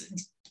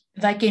is,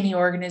 like any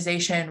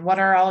organization, what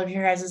are all of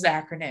your guys'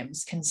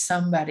 acronyms? Can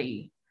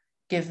somebody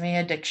give me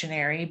a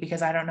dictionary,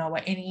 because I don't know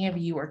what any of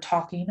you are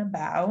talking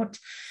about?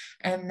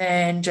 And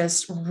then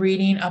just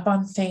reading up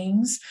on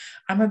things.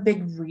 I'm a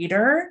big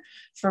reader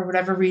for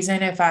whatever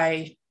reason. If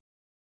I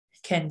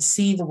can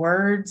see the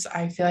words,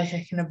 I feel like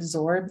I can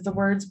absorb the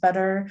words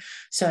better.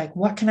 So like,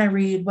 what can I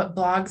read? What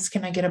blogs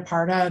can I get a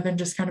part of? And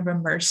just kind of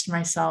immersed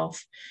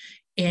myself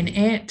in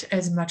it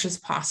as much as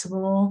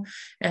possible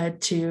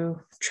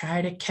to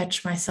try to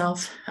catch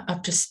myself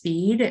up to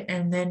speed,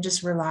 and then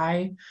just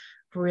rely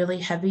really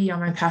heavy on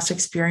my past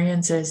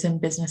experiences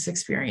and business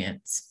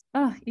experience.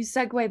 Oh, you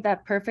segued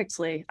that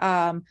perfectly.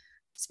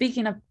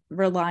 Speaking of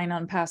relying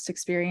on past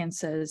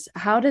experiences,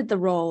 how did the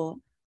role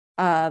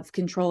of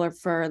controller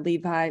for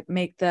Levi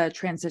make the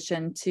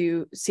transition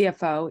to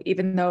CFO,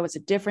 even though it was a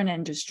different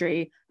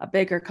industry, a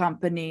bigger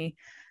company?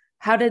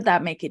 How did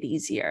that make it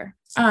easier?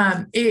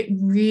 It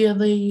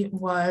really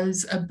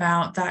was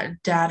about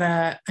that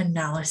data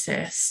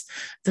analysis.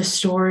 The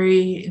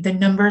story, the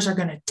numbers are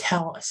going to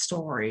tell a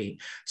story.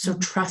 So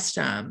trust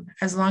them.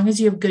 As long as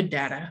you have good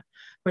data,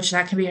 which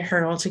that can be a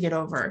hurdle to get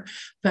over,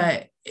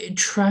 but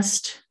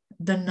trust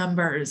the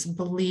numbers,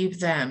 believe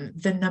them.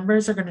 The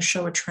numbers are going to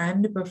show a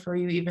trend before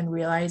you even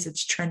realize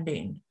it's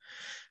trending,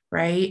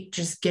 right?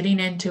 Just getting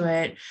into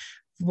it.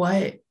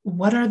 What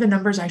are the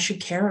numbers I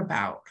should care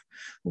about?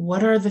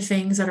 What are the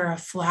things that are a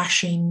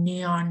flashing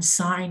neon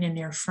sign in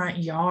your front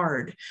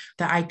yard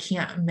that I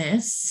can't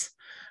miss?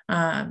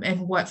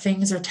 And what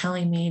things are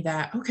telling me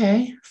that,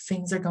 okay,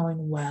 things are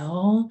going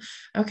well.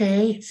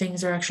 Okay,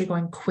 things are actually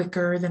going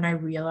quicker than I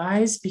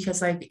realized,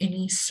 because like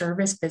any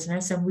service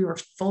business, and we were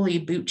fully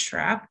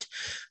bootstrapped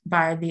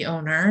by the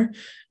owner,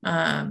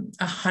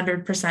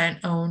 100%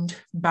 owned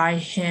by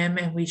him.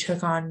 And we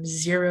took on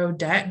zero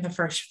debt in the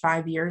first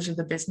 5 years of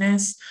the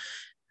business.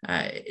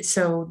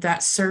 So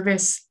that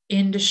service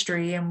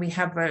industry, and we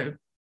have a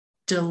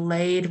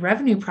delayed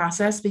revenue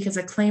process because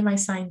a claim I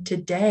signed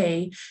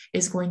today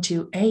is going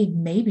to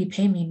maybe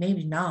pay me,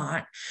 maybe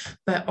not,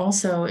 but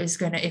also is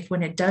going to,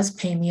 when it does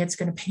pay me, it's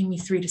going to pay me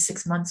 3 to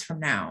 6 months from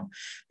now.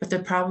 But the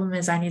problem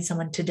is I need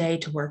someone today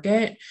to work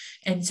it.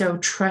 And so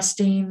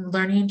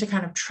learning to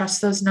kind of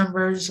trust those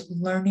numbers,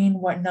 learning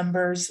what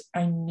numbers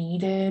I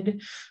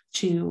needed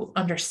to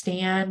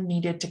understand,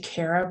 needed to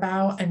care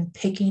about, and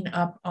picking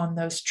up on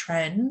those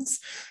trends.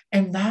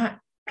 And that,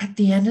 at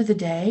the end of the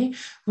day,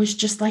 was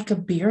just like a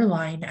beer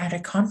line at a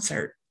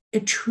concert.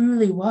 It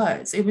truly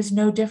was. It was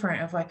no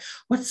different of like,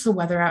 what's the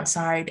weather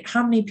outside?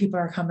 How many people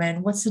are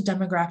coming? What's the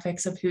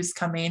demographics of who's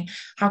coming?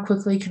 How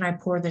quickly can I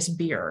pour this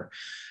beer?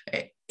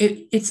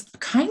 It's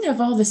kind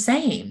of all the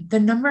same. The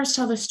numbers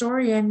tell the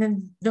story, and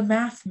then the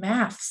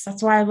maths.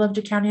 That's why I loved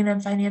accounting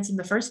and finance in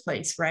the first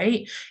place,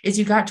 right? Is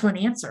you got to an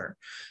answer.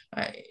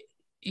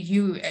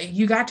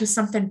 You got to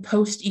something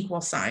post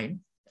equal sign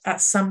at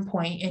some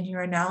point in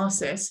your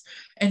analysis.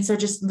 And so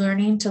just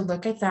learning to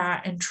look at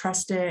that and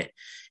trust it,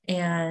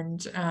 and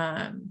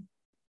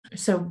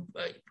So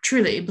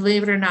truly,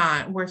 believe it or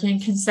not, working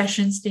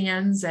concession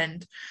stands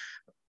and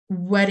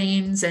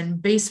weddings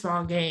and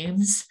baseball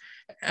games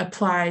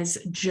applies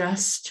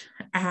just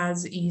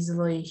as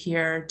easily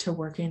here to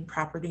working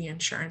property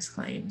insurance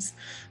claims,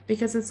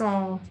 because it's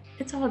all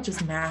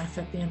just math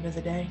at the end of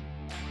the day.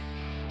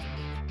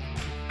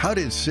 How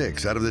did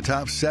 6 out of the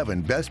top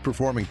 7 best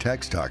performing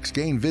tech stocks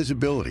gain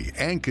visibility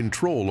and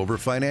control over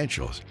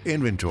financials,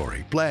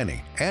 inventory,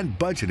 planning, and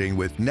budgeting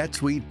with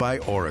NetSuite by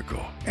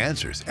Oracle?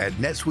 Answers at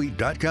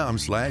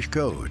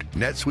netsuite.com/code.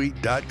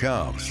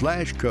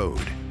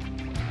 netsuite.com/code.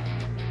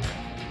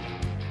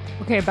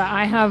 Okay, but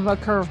I have a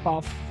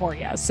curveball for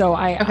you. So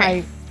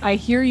I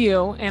hear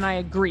you and I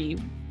agree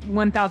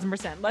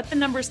 1000%. Let the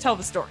numbers tell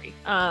the story.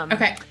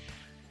 Okay.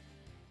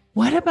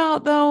 What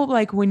about though,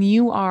 like when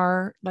you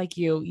are like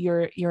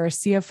you're a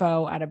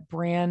CFO at a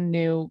brand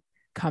new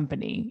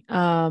company?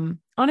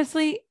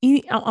 Honestly,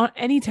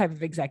 any type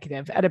of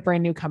executive at a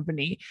brand new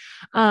company,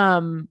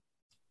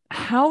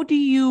 how do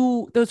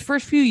you, those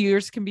first few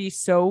years can be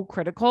so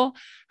critical.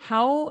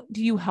 How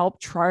do you help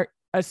chart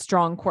a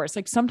strong course?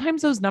 Like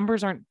sometimes those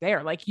numbers aren't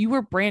there. Like you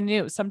were brand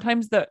new.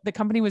 Sometimes the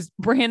company was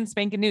brand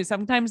spanking new.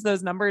 Sometimes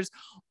those numbers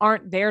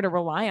aren't there to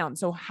rely on.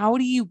 So how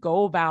do you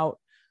go about,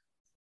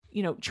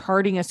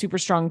 charting a super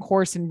strong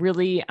course and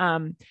really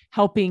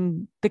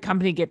helping the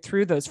company get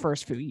through those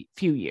first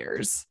few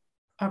years?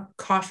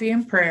 Coffee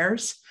and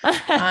prayers,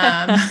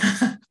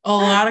 a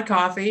lot of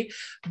coffee,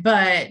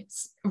 but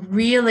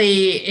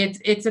really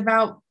it's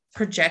about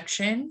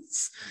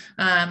projections.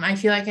 I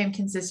feel like I'm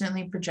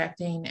consistently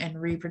projecting and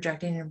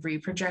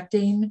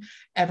reprojecting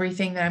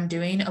everything that I'm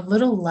doing. A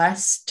little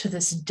less to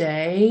this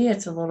day.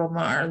 It's a little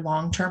more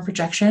long-term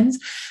projections,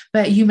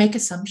 but you make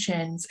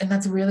assumptions, and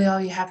that's really all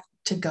you have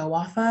to go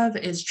off of,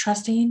 is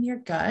trusting your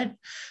gut,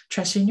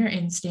 trusting your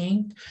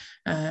instinct,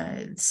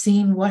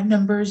 seeing what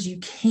numbers you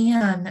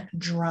can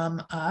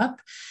drum up,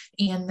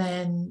 and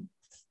then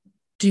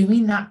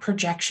doing that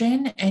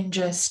projection and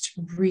just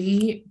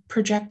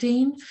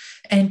re-projecting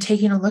and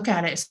taking a look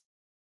at it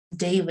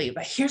daily.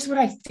 But here's what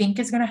I think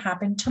is going to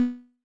happen tomorrow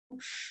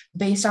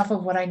based off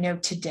of what I know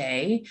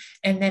today.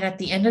 And then at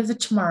the end of the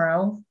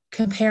tomorrow,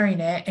 comparing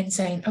it and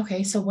saying,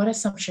 okay, so what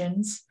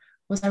assumptions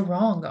was I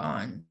wrong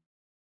on?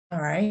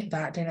 All right,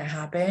 that didn't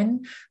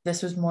happen.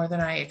 This was more than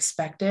I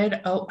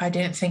expected. Oh, I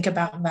didn't think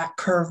about that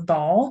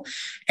curveball.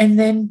 And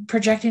then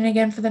projecting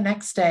again for the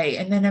next day.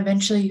 And then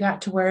eventually you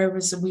got to where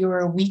we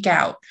were a week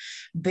out.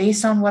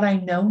 Based on what I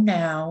know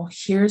now,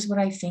 here's what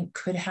I think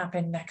could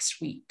happen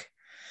next week.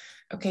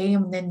 Okay,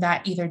 and then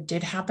that either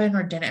did happen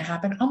or didn't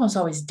happen. Almost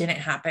always didn't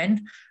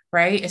happen,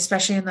 right?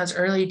 Especially in those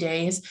early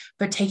days.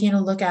 But taking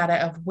a look at it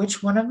of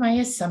which one of my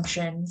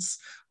assumptions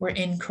were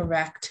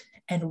incorrect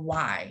and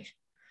why.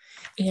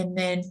 And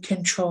then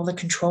control the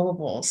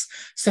controllables.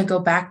 So go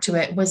back to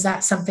it. Was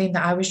that something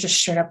that I was just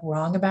straight up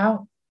wrong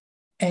about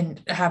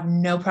and have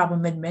no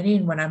problem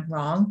admitting when I'm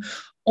wrong?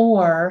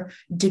 Or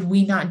did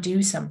we not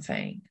do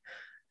something?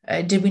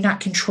 Did we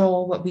not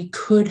control what we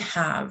could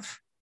have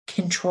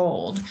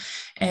controlled?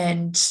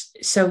 And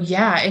so,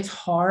 yeah, it's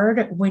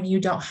hard when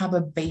you don't have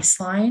a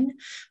baseline,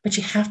 but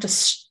you have to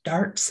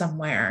start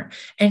somewhere.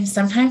 And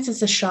sometimes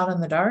it's a shot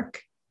in the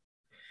dark.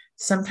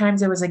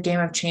 Sometimes it was a game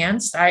of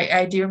chance.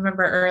 I do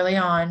remember early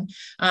on,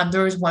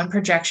 there was one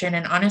projection,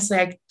 and honestly,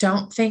 I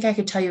don't think I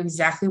could tell you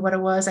exactly what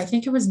it was. I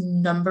think it was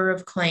number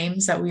of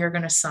claims that we are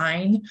going to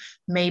sign,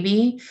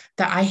 maybe,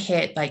 that I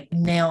hit like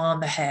nail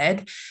on the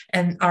head.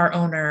 And our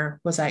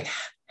owner was like,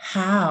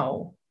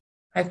 how?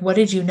 Like, what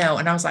did you know?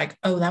 And I was like,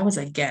 oh, that was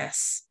a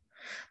guess.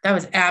 That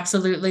was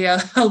absolutely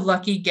a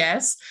lucky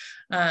guess.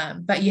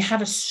 But you had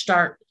to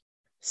start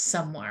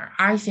somewhere.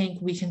 I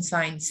think we can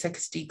sign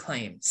 60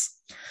 claims.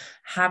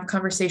 Have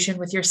conversation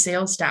with your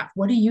sales staff.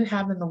 What do you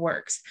have in the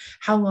works?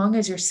 How long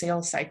is your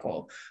sales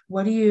cycle?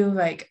 What do you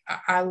like?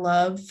 I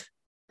love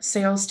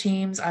sales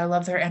teams. I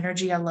love their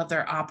energy. I love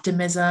their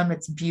optimism.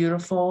 It's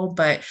beautiful,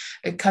 but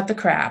cut the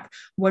crap.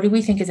 What do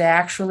we think is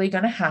actually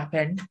going to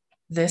happen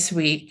this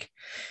week?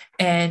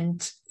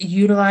 And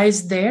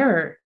utilize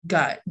their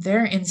gut,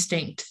 their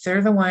instinct.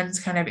 They're the ones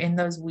kind of in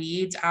those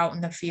weeds out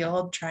in the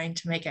field trying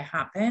to make it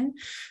happen.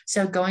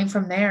 So going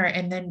from there,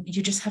 and then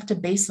you just have to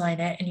baseline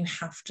it, and you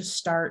have to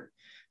start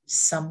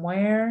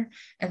somewhere.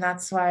 And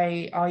that's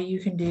why all you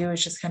can do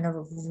is just kind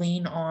of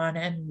lean on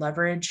and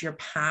leverage your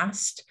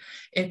past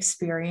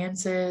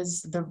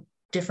experiences, the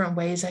different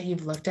ways that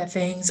you've looked at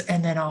things,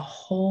 and then a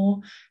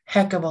whole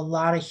heck of a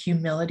lot of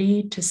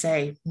humility to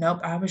say,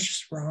 nope, I was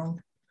just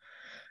wrong.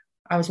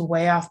 I was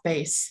way off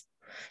base.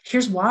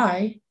 Here's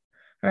why,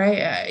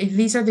 right?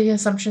 These are the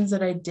assumptions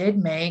that I did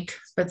make,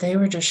 but they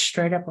were just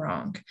straight up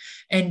wrong.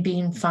 And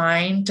being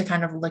fine to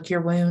kind of lick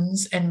your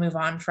wounds and move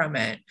on from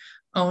it,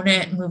 own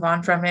it, move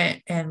on from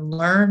it, and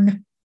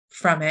learn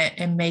from it,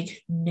 and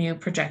make new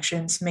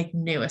projections, make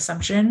new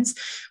assumptions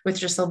with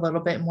just a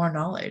little bit more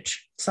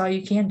knowledge. That's all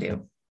you can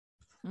do.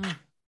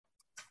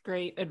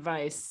 Great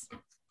advice.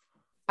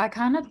 I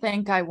kind of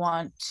think I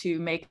want to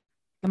make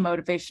a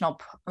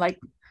motivational, like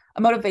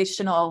a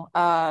motivational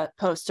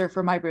poster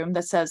for my room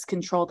that says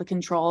 "Control the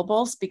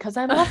controllables" because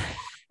I love it.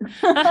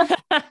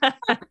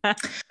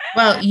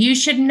 Well, you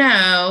should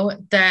know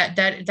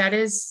that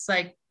is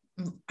like,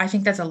 I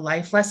think that's a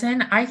life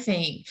lesson. I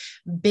think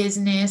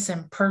business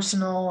and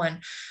personal and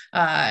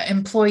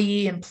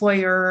employee,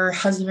 employer,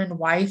 husband,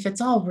 wife,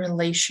 it's all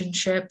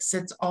relationships.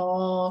 It's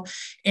all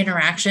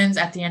interactions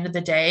at the end of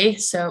the day.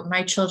 So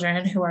my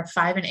children, who are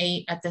 5 and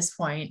 8 at this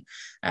point,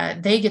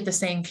 they get the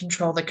same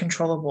control the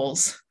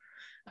controllables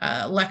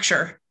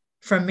lecture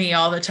from me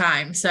all the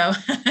time. So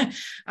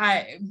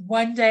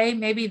one day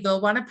maybe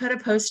they'll want to put a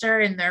poster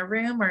in their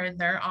room or in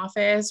their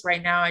office.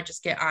 Right now, I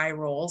just get eye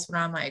rolls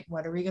when I'm like,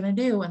 what are we going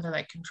to do? And they're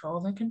like, control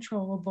the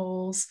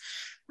controllables.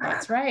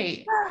 That's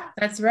right.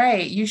 That's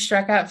right. You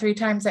struck out 3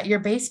 times at your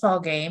baseball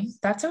game.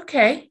 That's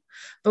okay.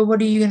 But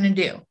what are you going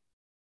to do?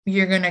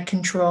 You're going to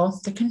control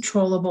the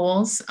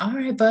controllables. All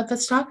right, bud,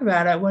 let's talk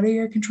about it. What are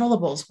your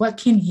controllables? What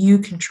can you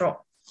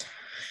control?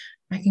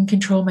 I can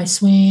control my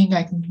swing.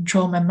 I can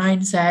control my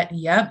mindset.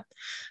 Yep.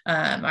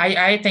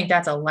 I think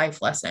that's a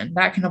life lesson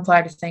that can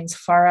apply to things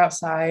far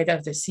outside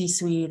of the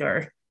C-suite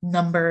or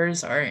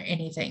numbers or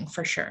anything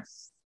for sure.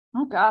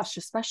 Oh gosh,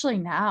 especially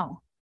now.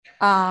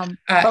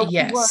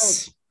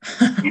 Yes.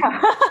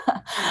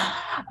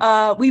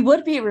 We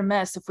would be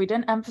remiss if we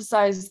didn't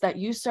emphasize that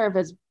you serve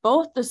as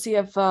both the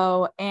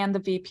CFO and the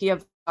VP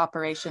of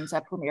operations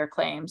at Premier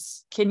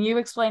Claims. Can you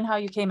explain how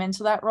you came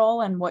into that role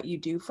and what you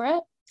do for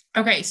it?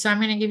 Okay, so I'm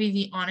going to give you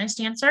the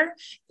honest answer,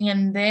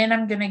 and then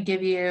I'm going to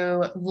give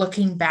you,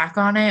 looking back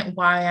on it,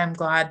 why I'm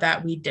glad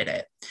that we did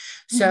it.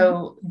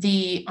 So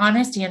the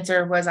honest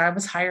answer was I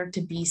was hired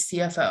to be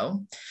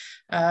CFO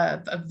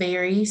of a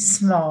very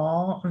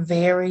small,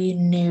 very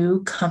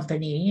new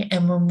company.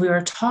 And when we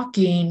were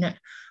talking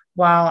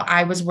while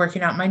I was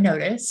working out my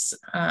notice,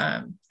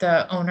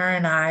 the owner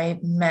and I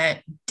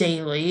met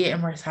daily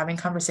and we're having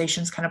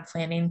conversations, kind of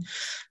planning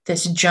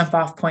this jump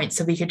off point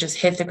so we could just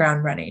hit the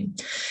ground running.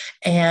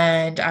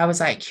 And I was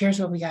like, here's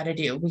what we got to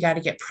do. We got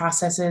to get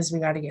processes. We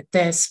got to get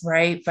this,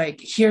 right? Like,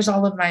 here's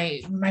all of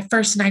my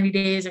first 90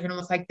 days are going to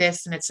look like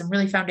this. And it's some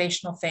really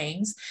foundational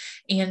things.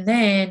 And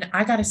then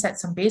I got to set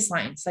some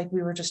baselines like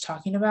we were just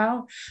talking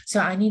about. So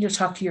I need to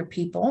talk to your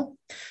people.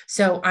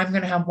 So I'm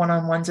going to have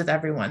one-on-ones with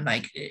everyone,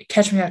 like,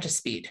 catch me up to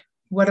speed.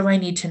 What do I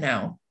need to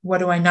know? What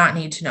do I not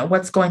need to know?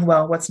 What's going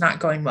well? What's not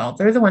going well?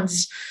 They're the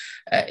ones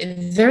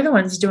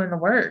doing the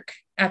work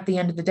at the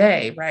end of the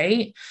day.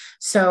 Right.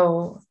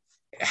 So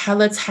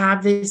let's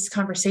have this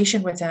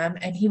conversation with him.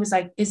 And he was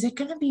like, is it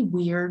going to be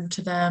weird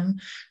to them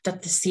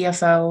that the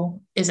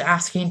CFO is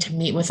asking to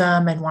meet with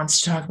them and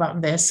wants to talk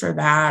about this or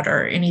that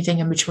or anything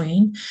in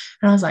between?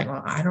 And I was like,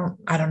 well, I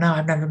don't know.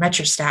 I've never met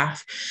your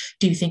staff.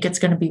 Do you think it's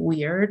going to be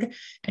weird?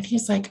 And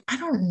he's like, I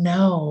don't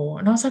know.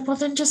 And I was like, well,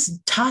 then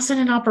just toss in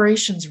an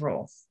operations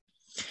role.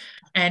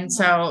 And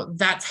so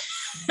that's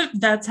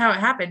how it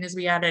happened, is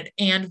we added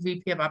and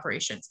VP of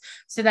operations.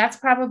 So that's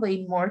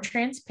probably more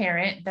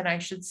transparent than I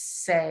should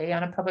say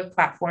on a public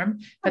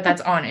platform, but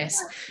that's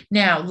honest.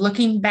 Now,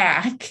 looking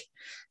back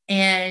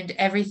and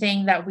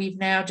everything that we've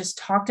now just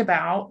talked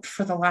about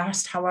for the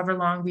last however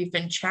long we've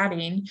been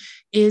chatting,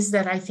 is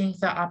that I think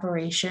the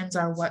operations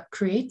are what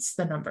creates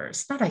the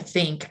numbers. Not I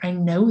think, I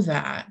know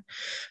that.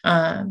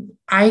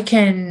 I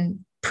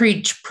can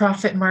preach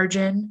profit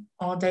margin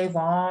all day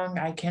long.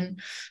 I can,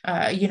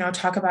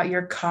 talk about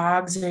your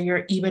COGS or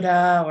your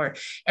EBITDA or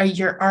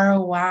your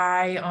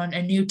ROI on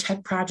a new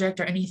tech project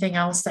or anything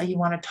else that you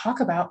want to talk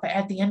about. But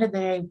at the end of the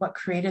day, what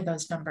created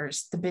those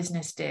numbers? The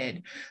business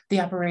did,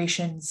 the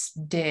operations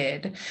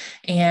did.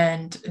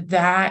 And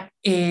that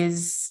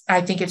is,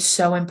 I think it's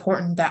so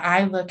important that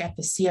I look at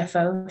the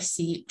CFO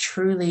seat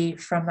truly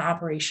from the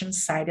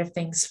operations side of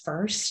things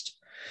first.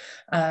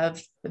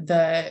 Of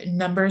the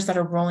numbers that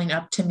are rolling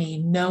up to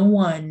me, no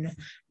one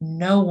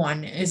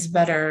is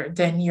better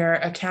than your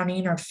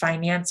accounting or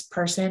finance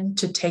person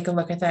to take a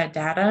look at that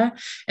data.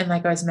 And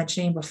like I was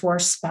mentioning before,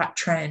 spot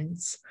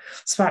trends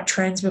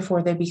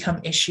before they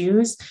become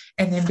issues,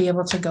 and then be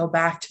able to go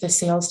back to the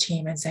sales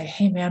team and say,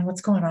 hey man,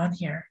 what's going on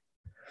here?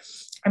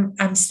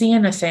 I'm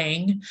seeing a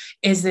thing.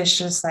 Is this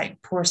just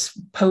like post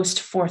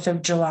 4th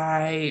of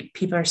July?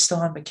 People are still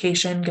on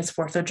vacation because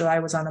 4th of July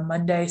was on a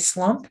Monday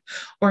slump,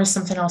 or is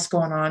something else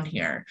going on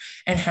here?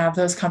 And have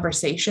those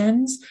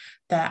conversations.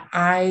 That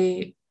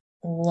I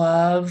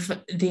love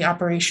the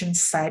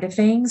operations side of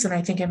things. And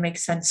I think it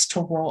makes sense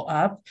to roll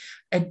up.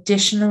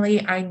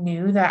 Additionally, I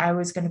knew that I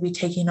was going to be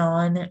taking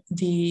on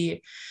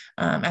the,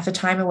 at the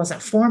time it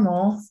wasn't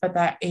formal, but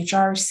that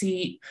HR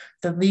seat.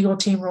 The legal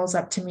team rolls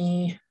up to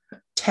me.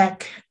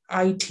 Tech,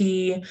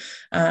 IT,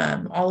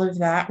 all of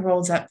that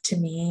rolls up to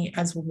me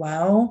as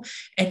well.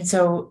 And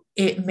so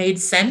it made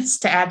sense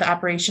to add the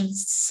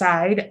operations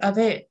side of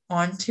it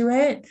onto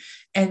it.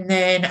 And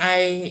then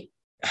I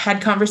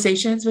had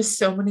conversations with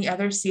so many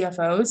other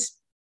CFOs,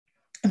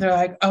 and they're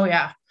like, oh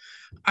yeah,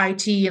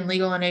 IT and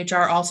legal and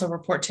HR also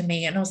report to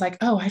me. And I was like,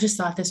 oh, I just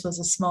thought this was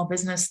a small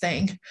business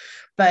thing.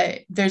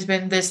 But there's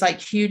been this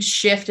like huge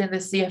shift in the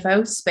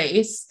CFO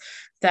space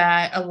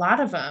that a lot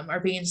of them are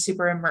being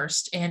super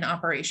immersed in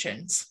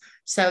operations.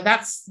 So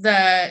that's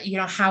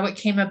how it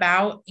came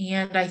about.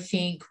 And I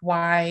think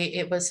why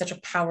it was such a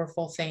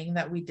powerful thing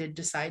that we did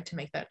decide to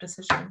make that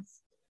decision.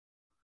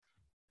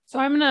 So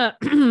I'm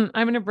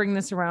going to bring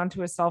this around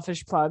to a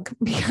selfish plug,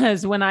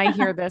 because when I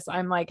hear this,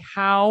 I'm like,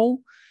 how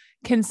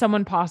can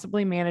someone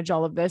possibly manage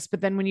all of this?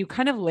 But then when you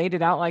kind of laid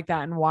it out like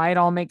that and why it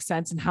all makes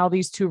sense and how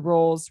these two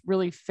roles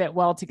really fit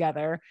well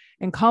together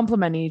and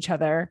complement each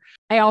other,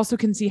 I also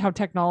can see how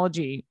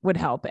technology would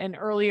help. And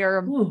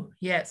earlier,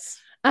 yes.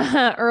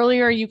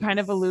 Earlier, you kind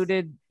of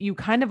alluded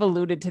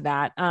to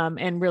that,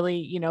 and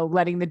really,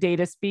 letting the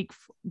data speak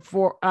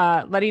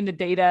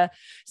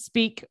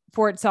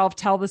for itself,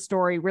 tell the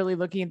story, really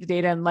looking at the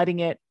data and letting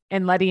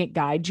it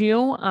guide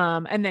you.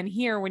 And then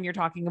here, when you're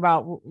talking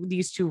about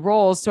these two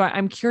roles, so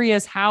I'm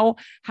curious, how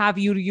have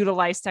you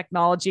utilized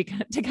technology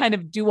to kind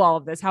of do all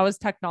of this? How has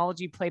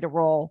technology played a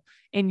role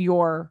in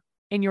your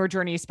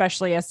journey,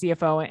 especially as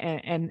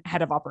CFO and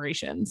head of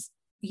operations?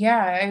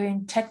 Yeah, I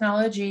mean,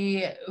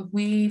 technology,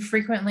 we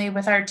frequently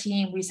with our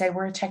team, we say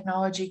we're a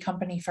technology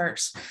company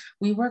first.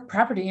 We work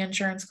property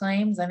insurance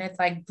claims, and it's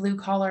like blue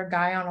collar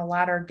guy on a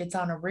ladder gets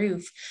on a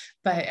roof.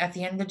 But at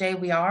the end of the day,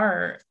 we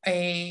are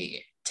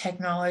a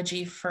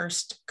technology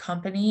first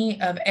company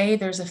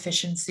there's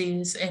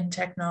efficiencies in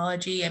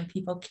technology and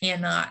people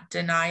cannot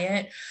deny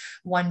it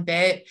one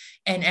bit.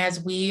 And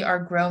as we are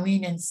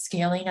growing and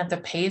scaling at the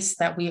pace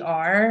that we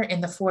are,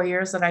 in the 4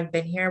 years that I've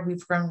been here,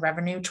 we've grown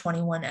revenue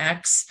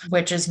 21x,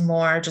 which is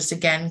more just,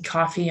 again,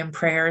 coffee and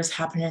prayers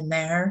happening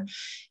there.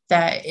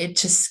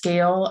 To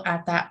scale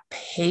at that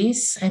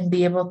pace and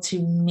be able to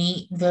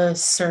meet the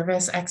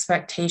service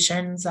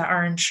expectations that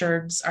our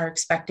insureds are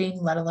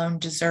expecting, let alone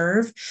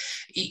deserve,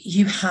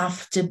 you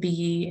have to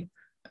be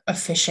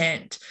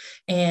efficient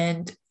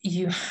and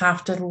you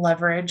have to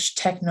leverage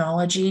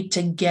technology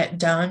to get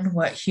done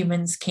what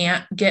humans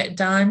can't get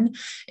done.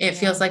 It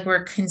feels like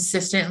we're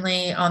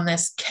consistently on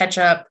this catch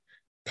up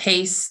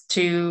pace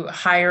to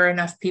hire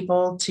enough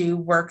people to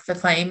work the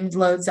claim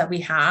loads that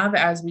we have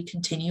as we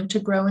continue to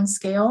grow and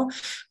scale.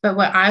 But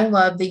what I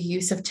love the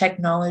use of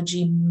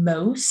technology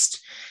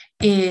most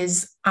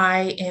is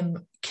I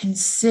am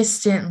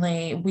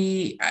consistently,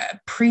 we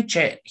preach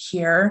it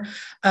here,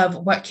 of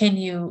what can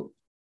you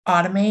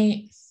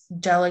automate,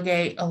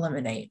 delegate,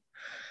 eliminate.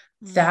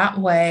 That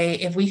way,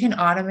 if we can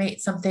automate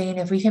something,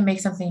 if we can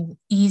make something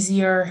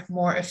easier,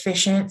 more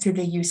efficient through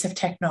the use of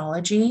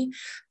technology,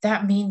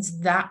 that means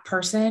that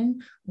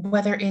person,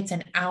 whether it's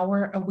an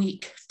hour a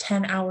week,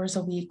 10 hours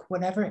a week,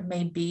 whatever it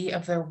may be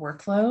of their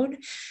workload,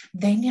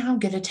 they now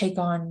get to take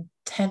on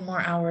 10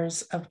 more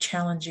hours of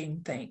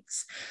challenging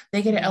things.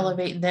 They get to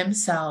elevate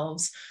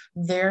themselves,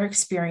 their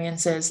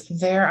experiences,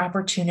 their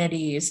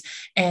opportunities,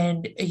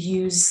 and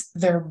use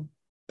their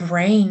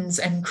brains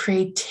and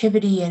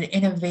creativity and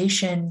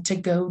innovation to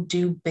go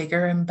do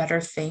bigger and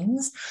better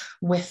things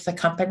with the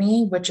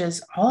company, which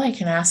is all I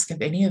can ask of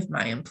any of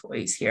my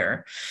employees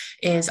here.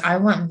 Is I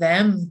want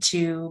them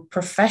to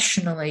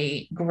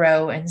professionally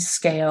grow and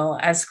scale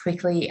as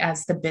quickly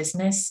as the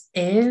business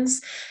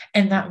is.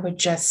 And that would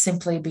just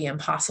simply be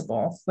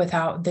impossible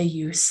without the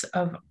use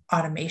of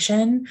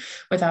automation,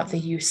 without the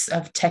use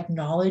of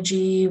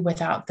technology,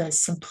 without the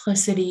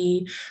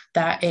simplicity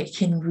that it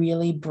can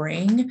really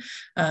bring.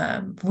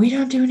 We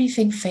don't do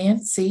anything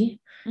fancy.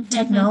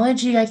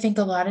 Technology, I think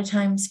a lot of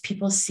times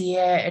people see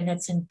it and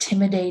it's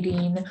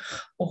intimidating,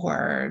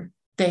 or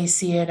they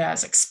see it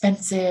as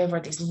expensive, or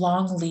these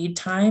long lead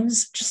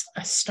times. Just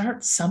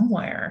start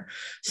somewhere.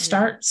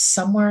 Start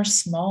somewhere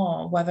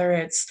small, whether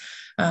it's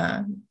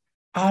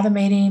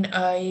automating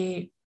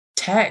a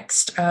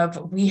text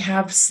we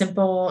have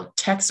simple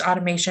text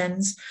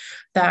automations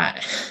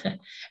that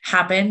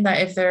happen,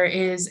 that if there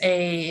is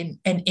an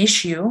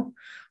issue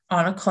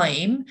on a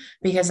claim,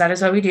 because that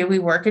is what we do, we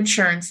work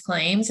insurance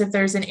claims. If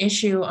there's an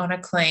issue on a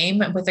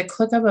claim, with a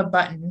click of a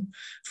button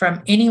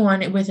from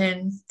anyone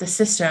within the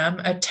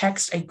system,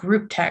 a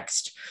group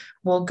text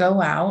will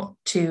go out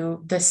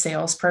to the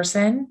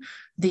salesperson,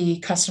 the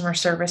customer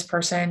service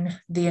person,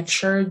 the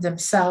insured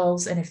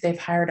themselves, and if they've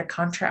hired a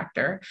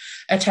contractor,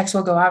 a text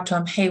will go out to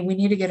them, hey, we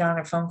need to get on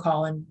a phone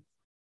call and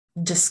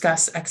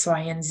discuss X, Y,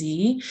 and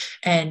Z,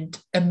 and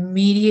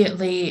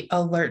immediately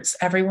alerts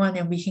everyone,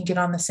 and we can get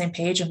on the same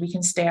page and we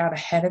can stay out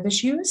ahead of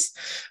issues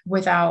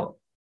without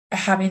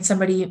having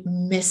somebody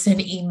miss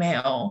an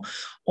email.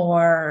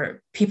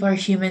 Or people are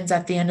humans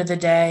at the end of the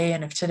day.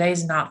 And if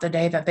today's not the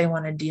day that they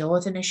want to deal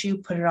with an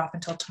issue, put it off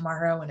until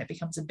tomorrow and it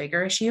becomes a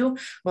bigger issue.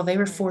 Well, they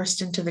were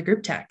forced into the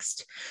group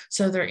text,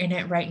 so they're in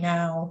it right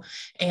now.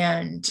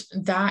 And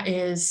that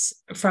is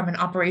from an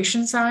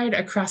operation side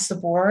across the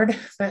board,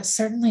 but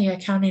certainly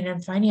accounting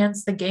and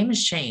finance, the game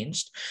has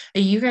changed.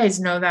 You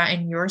guys know that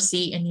in your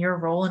seat, in your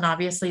role. And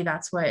obviously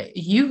that's what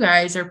you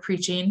guys are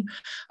preaching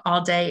all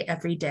day,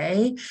 every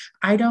day.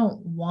 I don't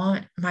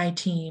want my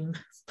team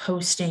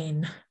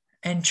posting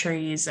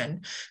entries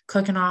and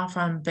clicking off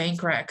on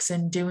bank recs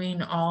and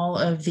doing all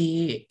of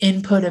the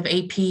input of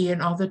AP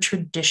and all the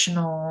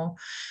traditional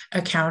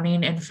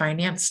accounting and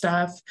finance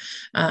stuff.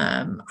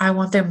 I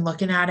want them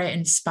looking at it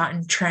and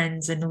spotting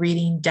trends and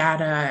reading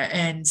data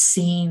and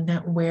seeing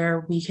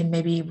where we can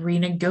maybe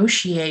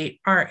renegotiate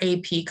our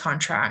AP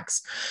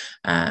contracts,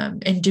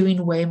 and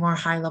doing way more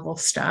high level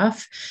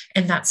stuff.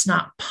 And that's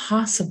not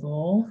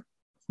possible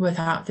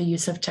without the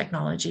use of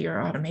technology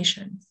or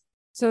automation.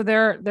 So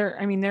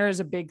I mean, there is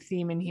a big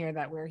theme in here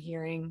that we're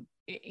hearing.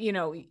 You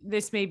know,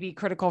 this may be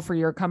critical for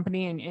your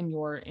company and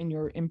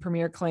in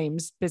Premier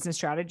Claims business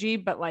strategy,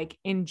 but like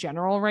in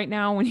general right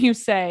now, when you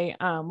say,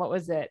 what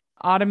was it?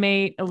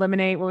 Automate,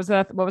 eliminate, what was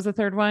the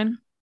third one?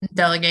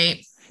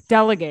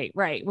 Delegate,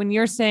 right. When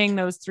you're saying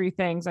those three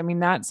things, I mean,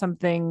 that's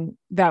something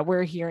that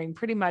we're hearing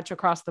pretty much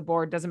across the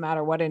board. Doesn't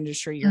matter what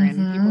industry you're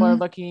in. People are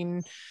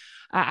looking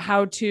at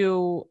how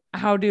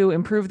to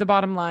improve the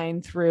bottom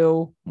line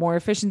through more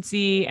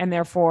efficiency, and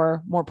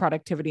therefore more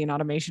productivity, and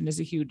automation is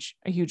a huge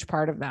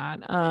part of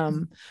that.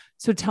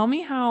 So tell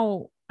me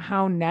how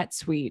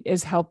NetSuite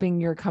is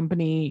helping your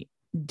company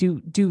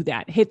do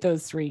that, hit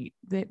those three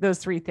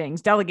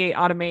things: delegate,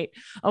 automate,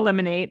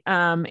 eliminate,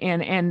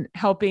 and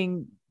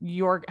helping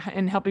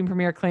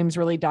Premier Claims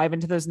really dive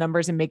into those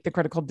numbers and make the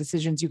critical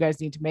decisions you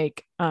guys need to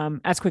make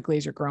as quickly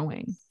as you're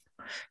growing.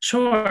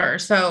 Sure.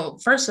 So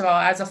first of all,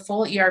 as a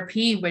full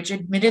ERP, which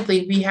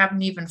admittedly we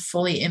haven't even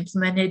fully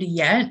implemented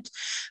yet,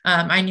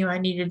 I knew I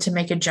needed to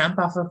make a jump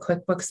off of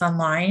QuickBooks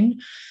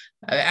Online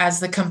as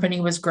the company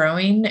was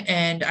growing.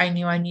 And I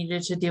knew I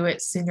needed to do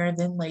it sooner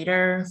than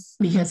later,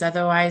 because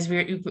otherwise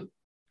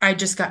I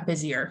just got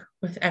busier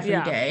with every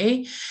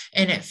day,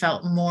 and it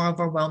felt more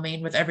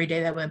overwhelming with every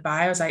day that went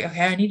by. I was like,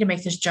 okay, I need to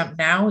make this jump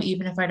now.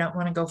 Even if I don't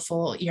want to go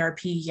full ERP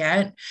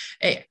yet,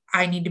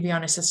 I need to be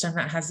on a system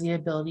that has the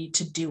ability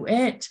to do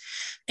it.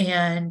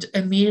 And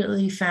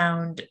immediately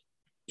found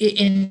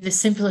in the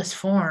simplest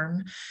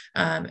form,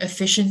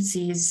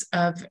 efficiencies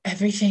of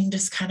everything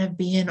just kind of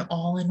being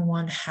all in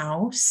one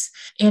house.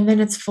 And then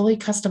it's fully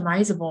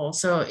customizable.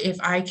 So if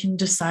I can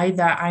decide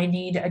that I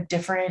need a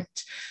different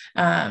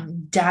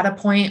data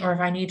point, or if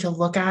I need to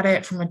look at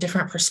it from a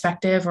different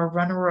perspective or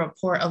run a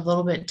report a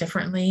little bit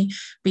differently,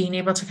 being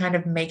able to kind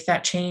of make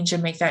that change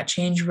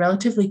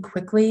relatively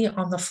quickly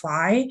on the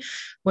fly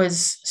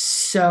was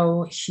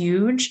so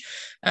huge.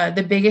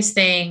 The biggest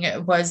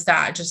thing was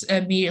that just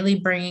immediately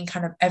bringing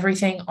kind of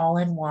everything all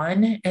in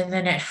one. And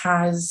then it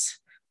has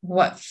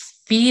what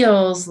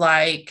feels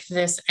like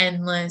this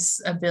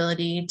endless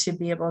ability to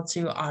be able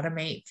to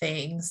automate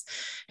things.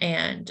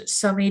 And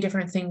so many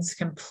different things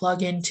can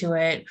plug into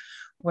it,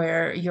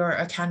 where your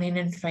accounting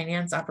and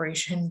finance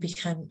operation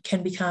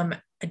can become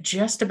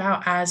just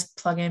about as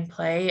plug and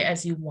play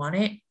as you want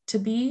it to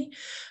be.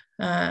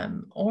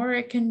 Or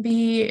it can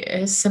be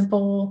a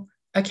simple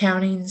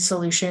accounting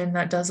solution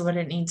that does what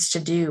it needs to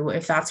do.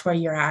 If that's where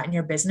you're at in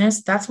your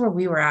business, that's where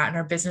we were at in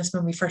our business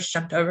when we first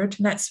jumped over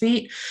to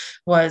NetSuite,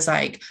 was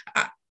like,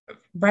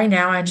 right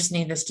now I just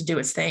need this to do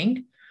its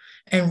thing,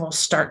 and we'll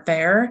start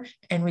there,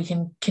 and we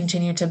can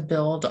continue to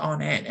build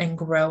on it and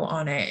grow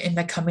on it in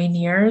the coming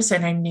years.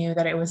 And I knew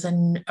that it was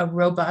a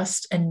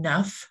robust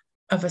enough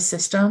of a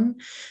system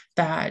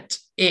that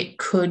it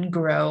could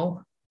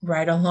grow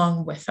right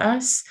along with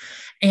us.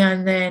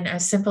 And then,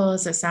 as simple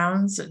as it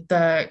sounds,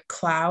 the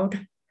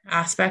cloud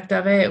aspect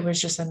of it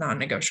was just a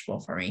non-negotiable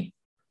for me.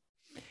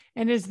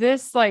 And is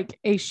this like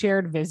a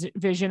shared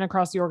vision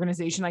across the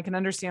organization? I can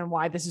understand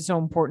why this is so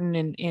important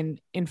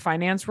in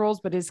finance roles,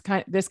 but is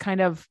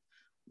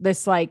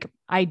this like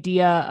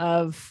idea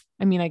of,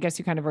 I mean, I guess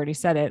you kind of already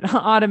said it,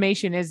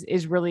 automation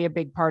is really a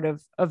big part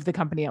of the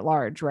company at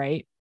large,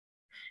 right?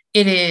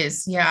 It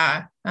is.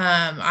 Yeah.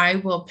 I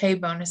will pay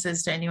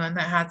bonuses to anyone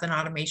that has an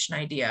automation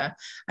idea.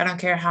 I don't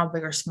care how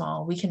big or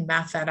small. We can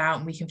math that out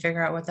and we can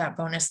figure out what that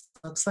bonus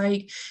looks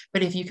like.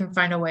 But if you can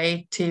find a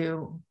way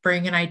to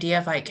bring an idea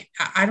of like,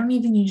 I don't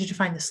even need you to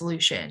find the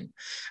solution.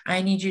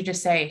 I need you to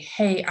say,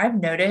 hey,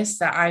 I've noticed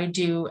that I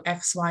do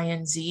X, Y,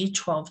 and Z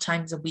 12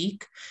 times a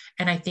week,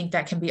 and I think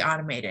that can be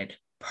automated.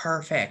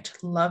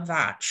 Perfect. Love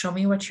that. Show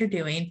me what you're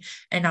doing,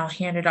 and I'll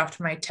hand it off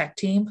to my tech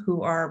team,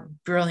 who are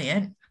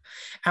brilliant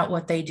at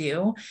what they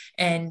do,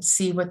 and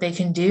see what they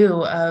can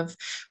do. Of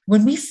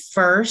when we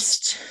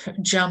first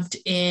jumped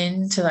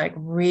into like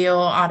real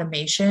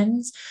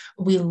automations,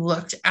 we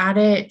looked at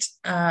it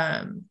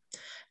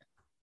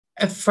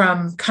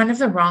from kind of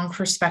the wrong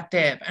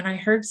perspective. And I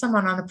heard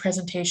someone on a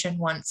presentation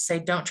once say,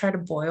 don't try to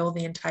boil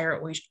the entire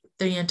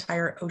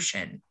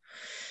ocean.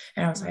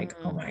 And I was like,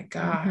 oh my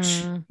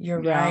gosh,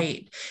 you're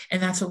right.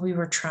 And that's what we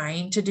were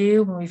trying to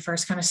do when we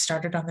first kind of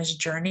started on this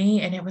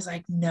journey. And it was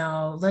like,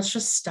 no, let's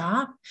just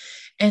stop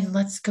and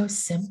let's go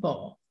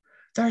simple.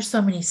 There are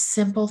so many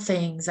simple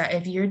things that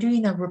if you're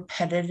doing a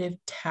repetitive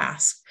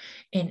task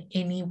in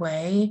any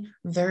way,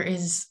 there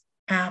is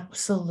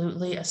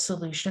absolutely a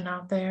solution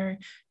out there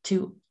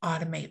to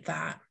automate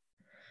that.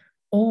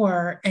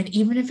 And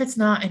even if it's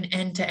not an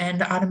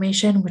end-to-end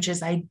automation, which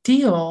is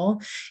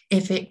ideal,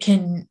 if it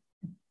can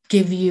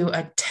give you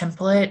a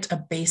template,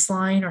 a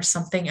baseline, or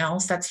something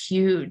else, that's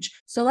huge.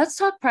 So let's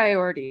talk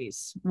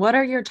priorities. What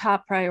are your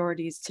top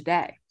priorities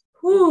today?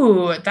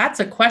 Ooh,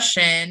 that's a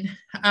question.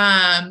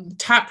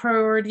 Top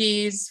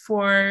priorities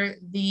for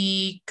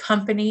the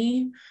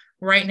company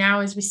right now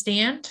as we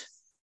stand.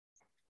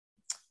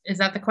 Is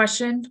that the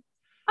question?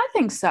 I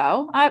think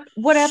so.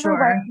 Whatever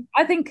Sure. way.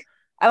 I think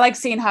I like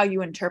seeing how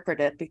you interpret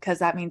it, because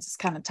that means it's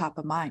kind of top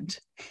of mind.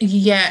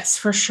 Yes,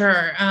 for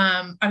sure.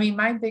 I mean,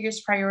 my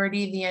biggest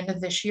priority at the end of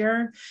this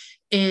year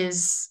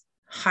is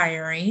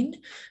hiring.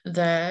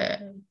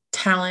 The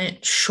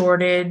talent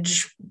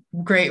shortage,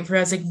 great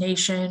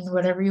resignation,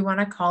 whatever you want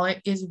to call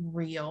it, is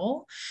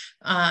real.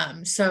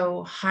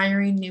 So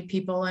hiring new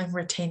people and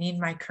retaining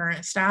my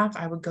current staff,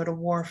 I would go to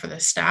war for the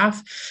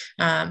staff.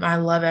 I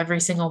love every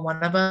single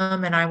one of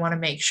them, and I want to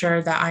make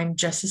sure that I'm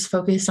just as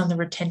focused on the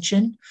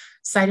retention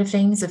side of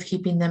things, of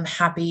keeping them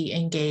happy,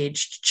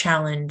 engaged,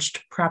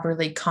 challenged,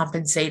 properly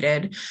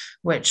compensated,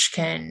 which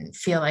can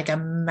feel like a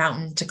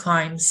mountain to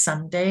climb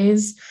some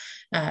days.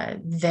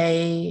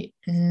 They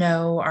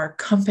know our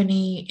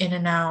company in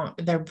and out.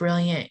 They're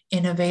brilliant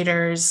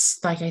innovators.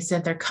 Like I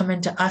said, they're coming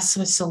to us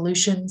with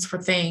solutions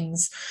for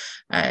things.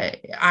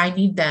 I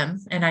need them,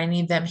 and I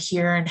need them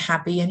here and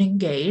happy and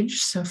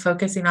engaged. So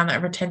focusing on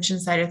that retention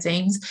side of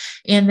things.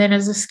 And then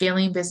as a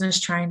scaling business,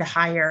 trying to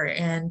hire.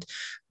 And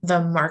the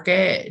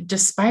market,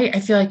 despite, I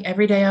feel like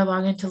every day I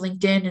log into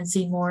LinkedIn and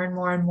see more and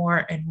more and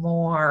more and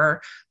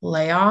more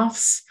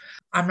layoffs,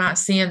 I'm not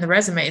seeing the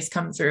resumes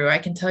come through. I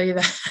can tell you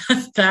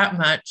that that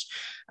much.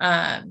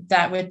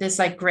 That with this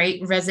like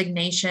great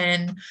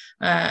resignation,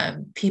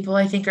 people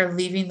I think are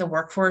leaving the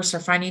workforce or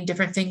finding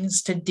different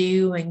things to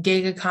do in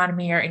gig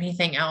economy or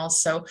anything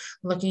else. So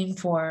looking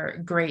for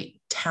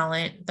great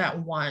talent that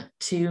want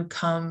to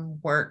come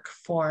work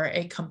for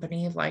a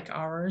company like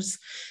ours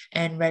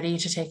and ready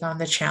to take on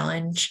the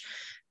challenge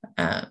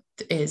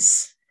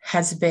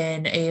has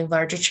been a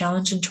larger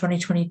challenge in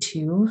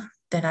 2022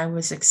 than I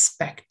was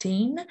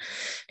expecting.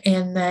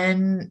 And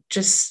then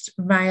just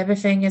my other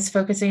thing is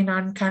focusing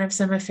on kind of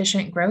some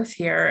efficient growth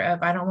here.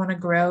 I don't want to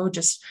grow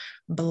just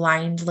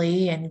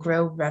blindly and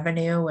grow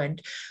revenue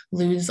and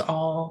lose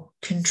all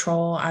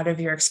control out of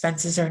your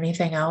expenses or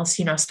anything else.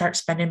 Start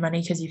spending money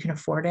because you can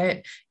afford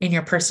it in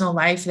your personal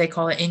life. They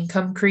call it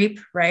income creep,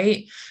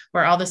 right?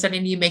 Where all of a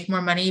sudden you make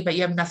more money, but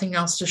you have nothing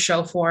else to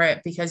show for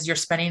it because your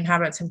spending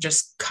habits have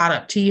just caught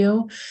up to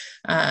you.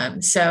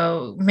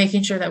 So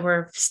making sure that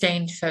we're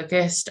staying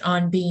focused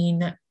on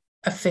being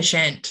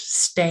efficient,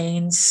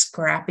 staying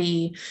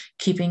scrappy,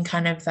 keeping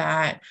kind of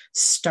that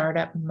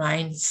startup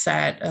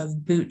mindset of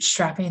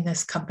bootstrapping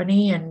this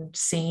company and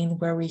seeing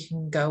where we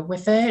can go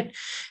with it.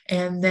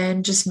 And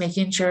then just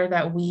making sure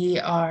that we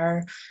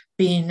are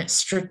being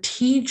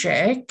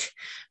strategic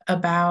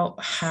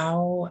about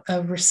how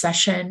a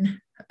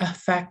recession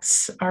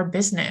affects our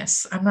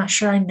business. I'm not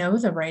sure I know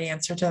the right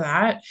answer to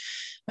that.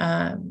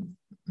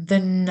 The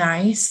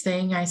nice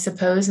thing, I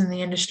suppose, in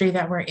the industry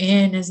that we're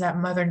in is that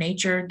Mother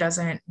Nature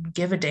doesn't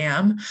give a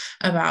damn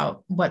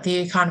about what the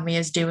economy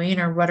is doing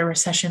or what a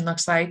recession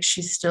looks like.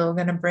 She's still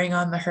going to bring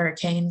on the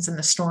hurricanes and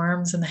the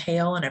storms and the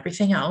hail and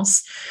everything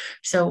else.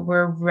 So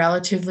we're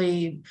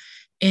relatively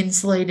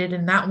insulated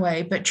in that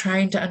way, but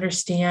trying to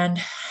understand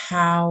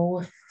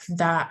how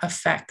that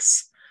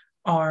affects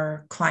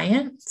our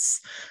clients.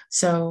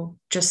 So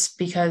just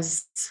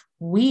because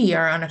we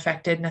are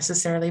unaffected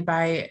necessarily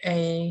by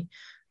a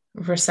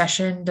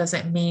recession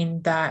doesn't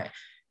mean that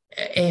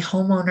a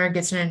homeowner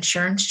gets an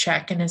insurance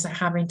check and isn't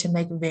having to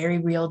make very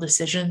real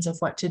decisions of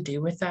what to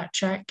do with that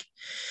check.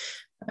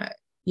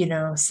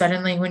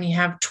 Suddenly when you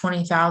have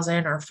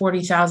 $20,000 or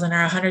 $40,000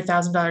 or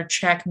 $100,000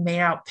 check made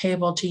out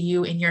payable to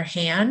you in your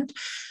hand,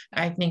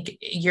 I think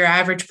your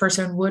average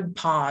person would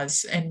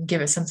pause and give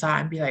it some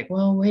thought and be like,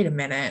 well, wait a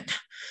minute.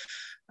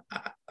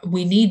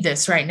 We need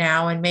this right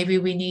now, and maybe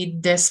we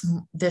need this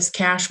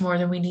cash more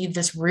than we need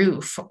this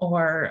roof,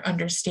 or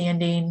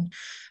understanding.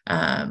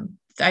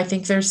 I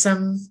think there's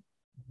some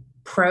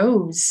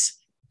pros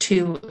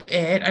to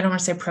it. I don't want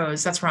to say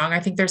pros, that's wrong. I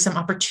think there's some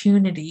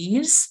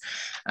opportunities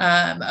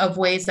of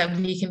ways that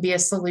we can be a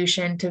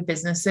solution to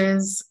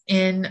businesses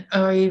in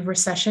a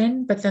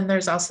recession. But then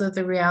there's also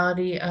the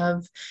reality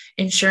of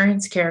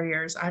insurance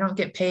carriers. I don't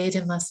get paid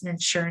unless an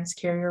insurance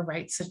carrier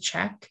writes a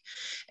check.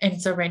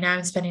 And so right now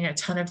I'm spending a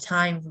ton of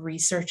time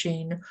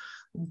researching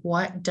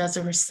what does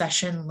a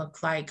recession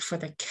look like for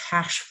the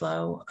cash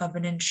flow of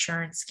an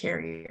insurance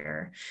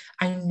carrier.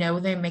 I know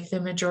they make the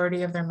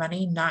majority of their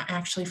money, not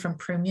actually from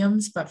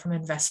premiums, but from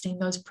investing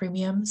those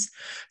premiums.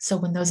 So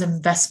when those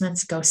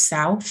investments go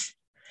south,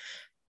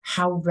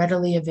 how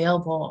readily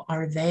available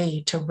are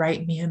they to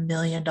write me $1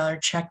 million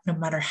check, no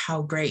matter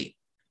how great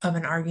of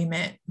an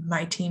argument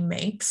my team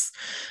makes?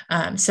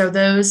 So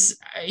those,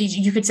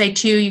 you could say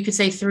 2, you could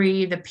say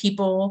 3, the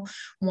people,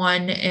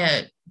 1,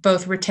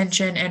 both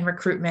retention and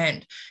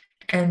recruitment,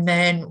 and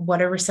then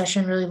what a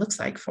recession really looks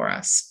like for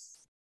us.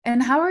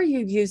 And how are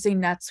you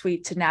using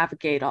NetSuite to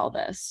navigate all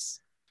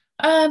this?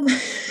 Again,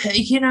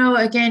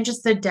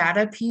 just the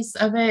data piece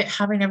of it,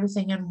 having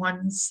everything in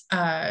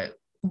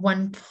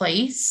one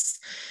place,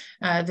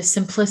 the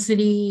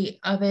simplicity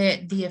of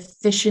it, the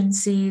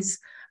efficiencies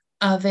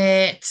of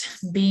it,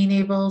 being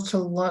able to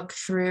look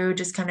through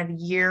just kind of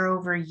year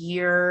over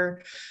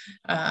year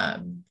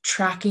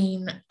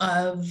tracking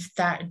of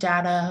that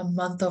data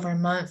month over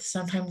month,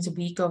 sometimes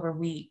week over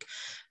week,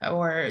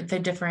 or the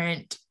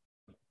different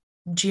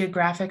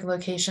geographic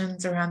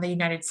locations around the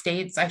United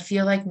States. I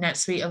feel like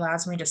NetSuite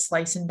allows me to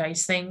slice and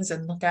dice things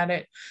and look at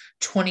it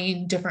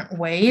 20 different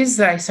ways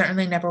that I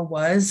certainly never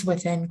was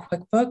within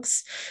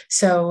QuickBooks.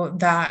 So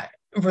that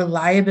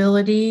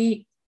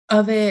reliability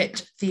of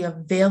it, the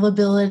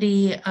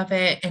availability of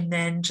it, and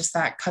then just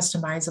that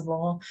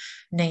customizable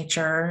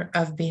nature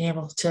of being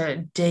able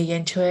to dig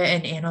into it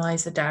and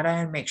analyze the data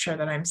and make sure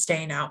that I'm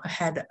staying out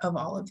ahead of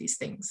all of these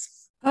things.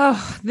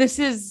 Oh, this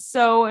is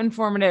so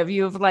informative.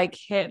 You've like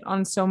hit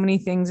on so many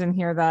things in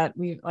here that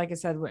we, like I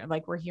said,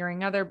 we're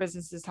hearing other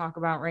businesses talk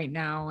about right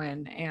now,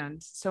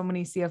 and so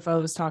many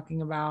CFOs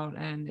talking about,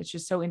 and it's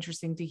just so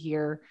interesting to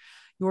hear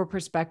your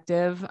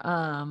perspective.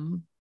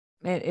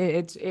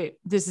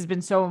 This has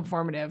been so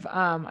informative.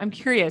 I'm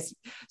curious.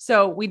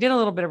 So we did a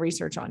little bit of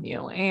research on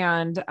you,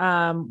 and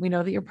we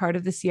know that you're part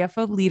of the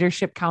CFO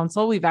Leadership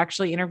Council. We've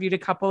actually interviewed a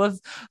couple of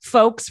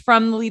folks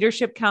from the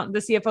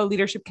CFO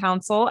Leadership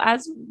Council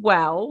as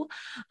well.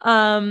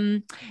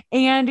 And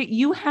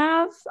you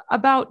have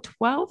about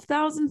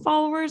 12,000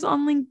 followers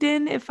on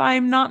LinkedIn, if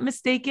I'm not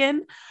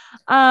mistaken.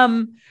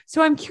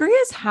 So I'm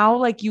curious how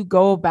like you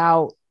go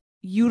about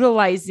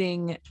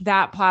utilizing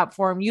that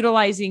platform,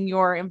 utilizing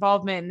your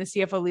involvement in the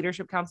CFO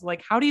Leadership Council.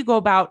 Like, how do you go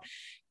about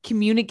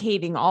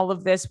communicating all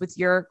of this with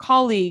your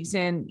colleagues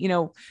and,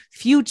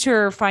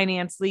 future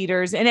finance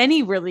leaders and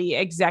any really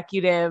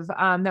executive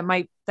that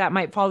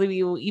might follow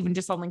you even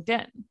just on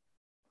LinkedIn?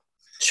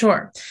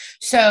 Sure.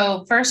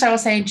 So first I will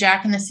say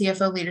Jack and the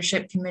CFO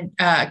Leadership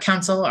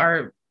Council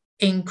are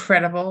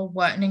incredible.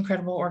 What an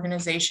incredible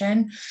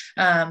organization.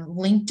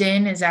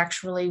 LinkedIn is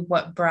actually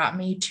what brought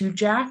me to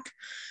Jack.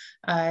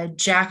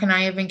 Jack and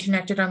I have been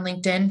connected on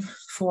LinkedIn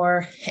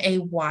for a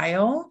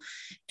while,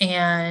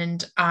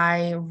 and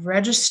I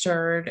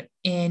registered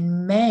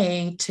in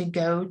May to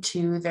go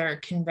to their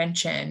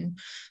convention,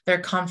 their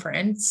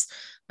conference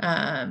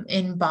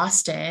in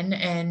Boston.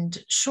 And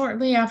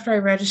shortly after I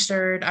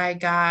registered, I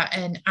got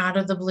an out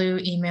of the blue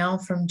email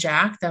from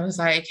Jack that was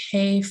like,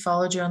 "Hey,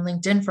 followed you on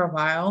LinkedIn for a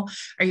while.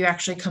 Are you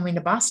actually coming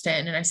to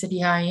Boston?" And I said,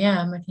 "Yeah, I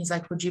am." And he's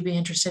like, "Would you be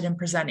interested in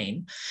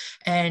presenting?"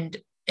 And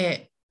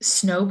it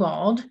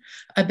snowballed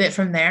a bit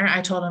from there.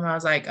 I told him, I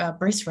was like,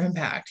 brace for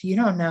impact. You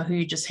don't know who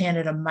you just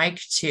handed a mic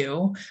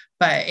to,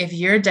 but if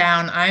you're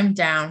down, I'm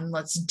down.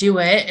 Let's do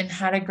it. And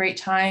had a great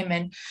time.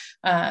 And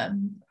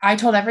I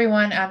told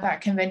everyone at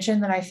that convention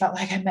that I felt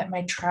like I met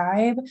my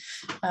tribe.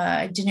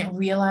 I didn't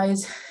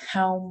realize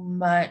how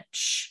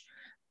much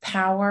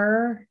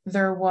power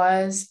there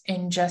was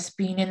in just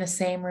being in the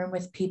same room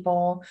with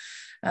people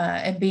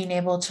and being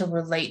able to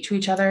relate to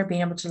each other,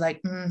 being able to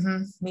like,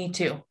 me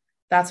too.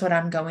 That's what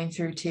I'm going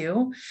through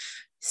too.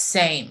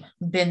 Same,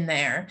 been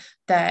there.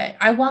 That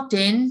I walked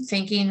in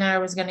thinking that I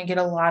was going to get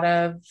a lot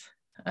of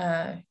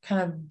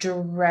kind of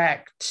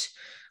direct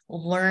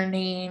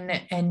learning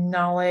and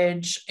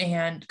knowledge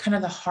and kind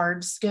of the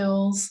hard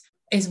skills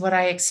is what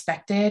I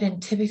expected.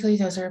 And typically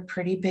those are a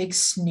pretty big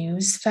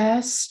snooze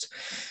fest.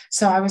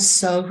 So I was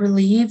so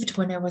relieved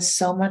when it was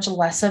so much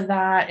less of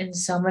that and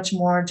so much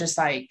more just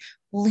like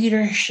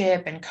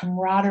leadership and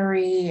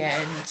camaraderie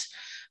and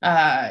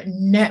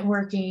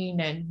networking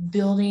and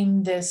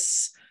building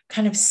this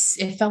kind of,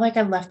 it felt like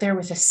I left there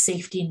with a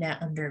safety net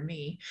under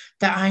me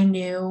that I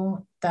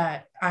knew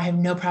that I have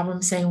no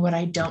problem saying what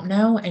I don't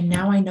know. And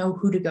now I know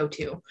who to go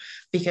to,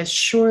 because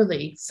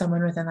surely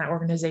someone within that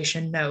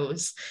organization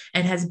knows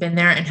and has been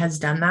there and has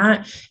done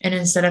that. And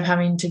instead of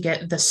having to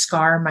get the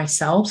scar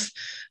myself,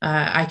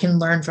 I can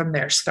learn from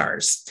their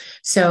scars.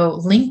 So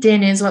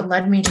LinkedIn is what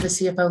led me to the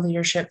CFO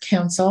Leadership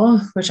Council,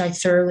 which I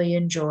thoroughly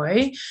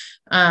enjoy.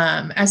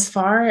 As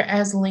far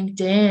as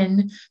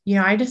LinkedIn,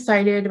 I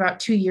decided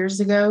about 2 years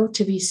ago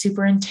to be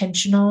super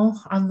intentional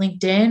on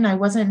LinkedIn. I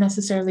wasn't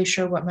necessarily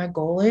sure what my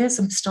goal is.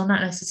 I'm still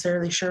not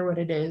necessarily sure what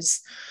it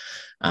is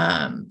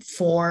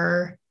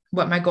for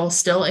what my goal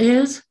still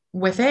is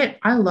with it.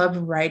 I love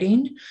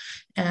writing.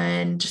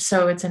 And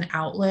so it's an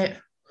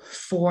outlet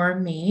for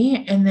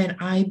me. And then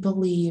I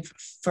believe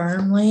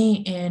firmly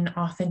in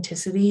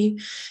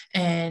authenticity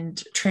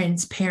and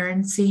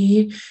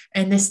transparency.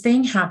 And this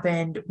thing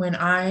happened when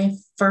I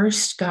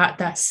first got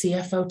that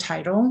CFO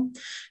title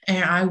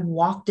and I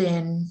walked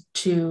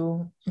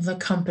into the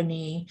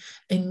company.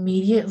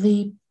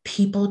 Immediately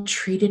people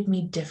treated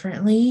me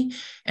differently.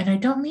 And I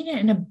don't mean it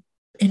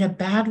in a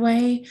bad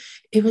way.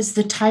 It was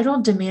the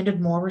title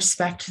demanded more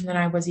respect than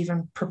I was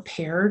even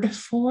prepared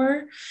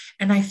for.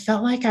 And I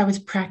felt like I was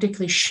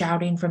practically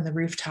shouting from the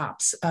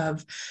rooftops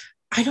of,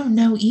 I don't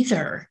know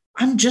either.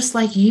 I'm just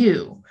like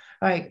you.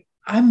 Like,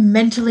 I'm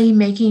mentally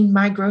making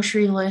my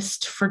grocery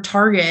list for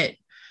Target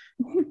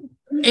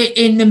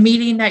in the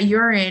meeting that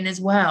you're in as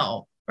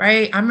well.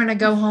 right? I'm going to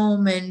go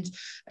home and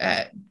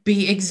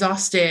be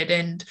exhausted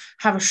and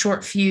have a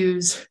short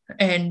fuse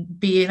and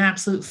be an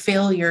absolute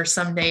failure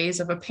some days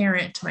of a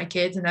parent to my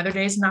kids, and other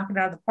days knock it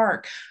out of the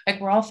park. Like,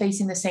 we're all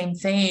facing the same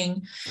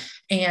thing.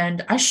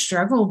 And I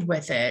struggled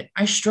with it.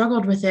 I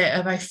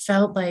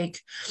felt like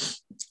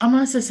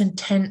almost this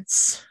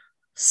intense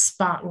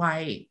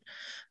spotlight,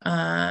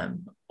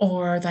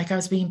 or like I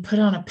was being put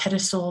on a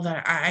pedestal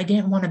that I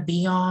didn't want to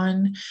be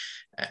on,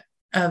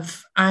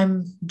 of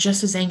I'm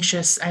just as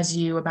anxious as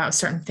you about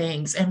certain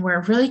things. And where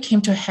it really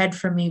came to a head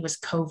for me was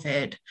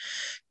COVID.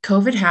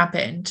 COVID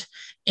happened.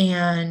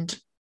 And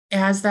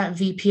as that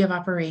VP of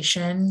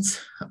operations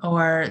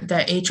or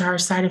the HR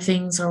side of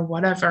things or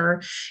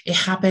whatever, it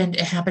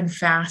happened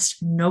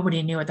fast.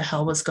 Nobody knew what the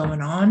hell was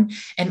going on.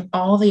 And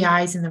all the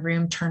eyes in the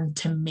room turned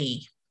to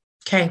me.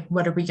 Okay,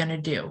 what are we going to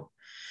do?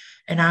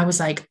 And I was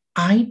like,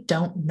 I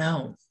don't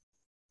know.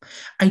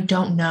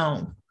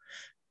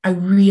 I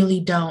really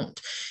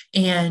don't.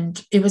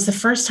 And it was the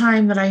first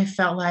time that I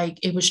felt like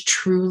it was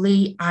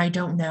truly, I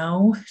don't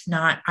know,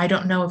 not, I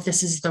don't know if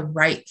this is the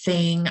right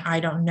thing. I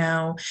don't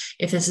know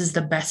if this is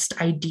the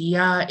best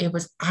idea. It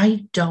was,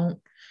 I don't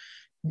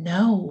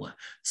know.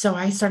 So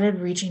I started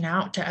reaching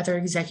out to other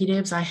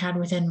executives I had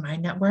within my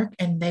network,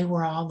 and they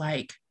were all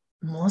like,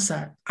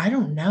 Melissa, I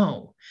don't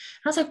know.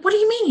 I was like, what do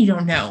you mean you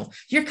don't know?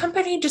 Your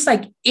company just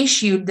like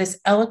issued this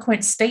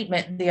eloquent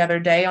statement the other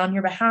day on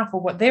your behalf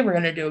of what they were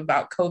going to do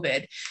about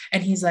COVID.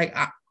 And he's like,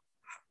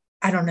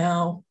 I don't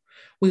know.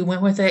 We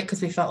went with it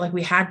because we felt like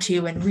we had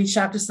to, and reached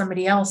out to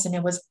somebody else. And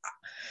it was,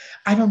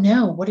 I don't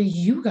know. What are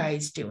you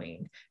guys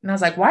doing? And I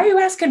was like, why are you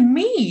asking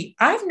me?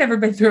 I've never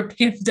been through a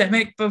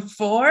pandemic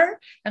before.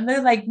 And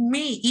they're like,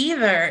 me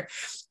either.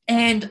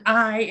 And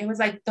it was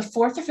like the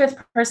fourth or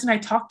fifth person I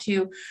talked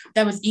to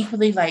that was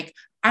equally like,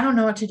 I don't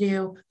know what to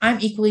do. I'm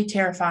equally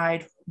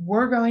terrified.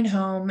 We're going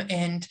home.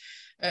 And,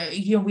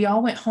 we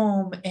all went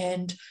home,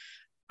 and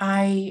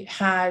my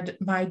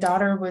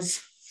daughter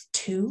was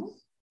two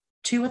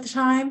at the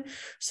time.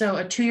 So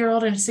a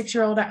 2-year-old and a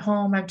 6-year-old at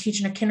home. I'm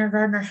teaching a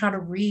kindergartner how to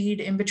read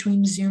in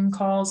between Zoom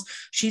calls.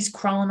 She's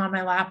crawling on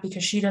my lap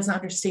because she doesn't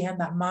understand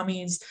that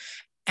mommy's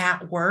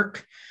at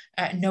work.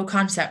 No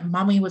concept.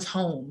 Mommy was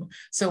home.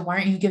 So why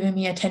aren't you giving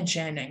me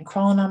attention? And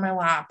crawling on my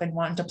lap and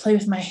wanting to play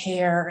with my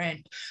hair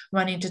and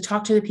wanting to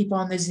talk to the people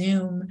on the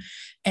Zoom.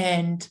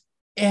 And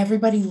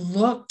everybody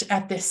looked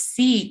at this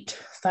seat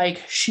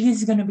like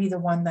she's going to be the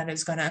one that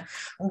is going to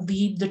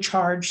lead the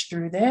charge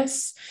through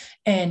this.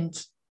 And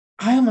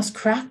I almost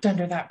cracked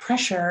under that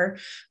pressure.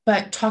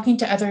 But talking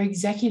to other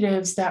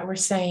executives that were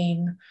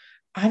saying,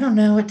 I don't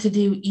know what to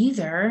do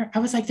either, I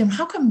was like, then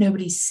how come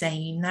nobody's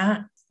saying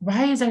that?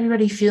 Why is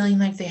everybody feeling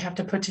like they have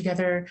to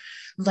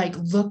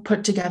look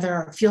put together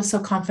or feel so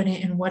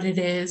confident in what it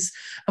is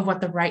of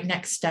what the right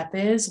next step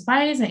is?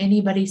 Why isn't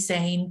anybody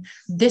saying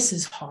this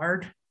is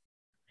hard?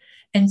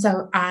 And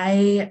so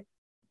I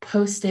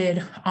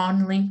posted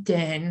on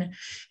LinkedIn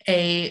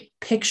a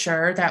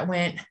picture that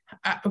went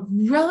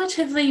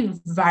relatively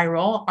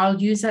viral.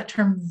 I'll use that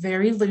term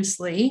very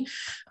loosely.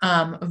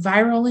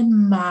 Viral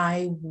in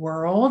my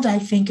world. I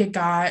think it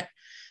got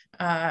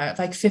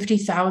like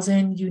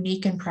 50,000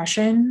 unique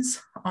impressions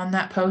on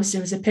that post. It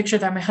was a picture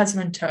that my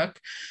husband took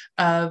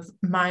of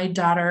my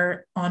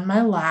daughter on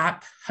my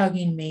lap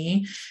hugging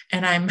me,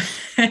 and I'm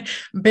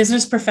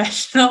business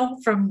professional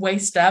from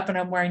waist up, and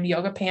I'm wearing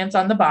yoga pants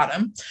on the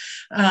bottom,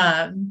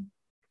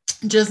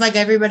 just like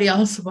everybody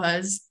else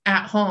was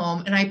at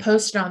home. And I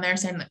posted on there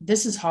saying,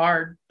 this is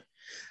hard.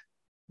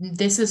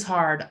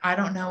 I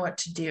don't know what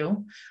to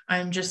do.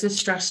 I'm just as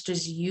stressed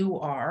as you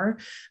are.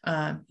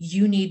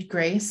 You need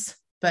grace.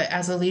 But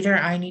as a leader,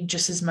 I need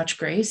just as much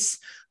grace.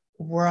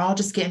 We're all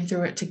just getting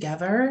through it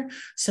together.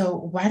 So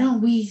why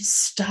don't we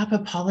stop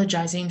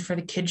apologizing for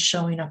the kids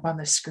showing up on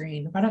the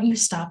screen? Why don't you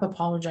stop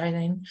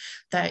apologizing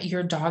that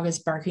your dog is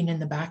barking in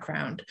the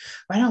background?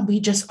 Why don't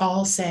we just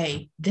all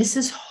say, this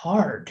is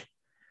hard,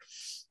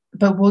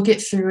 but we'll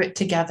get through it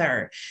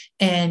together?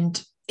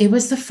 And it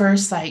was the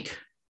first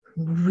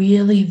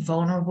really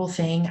vulnerable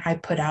thing I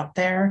put out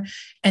there,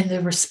 and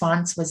the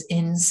response was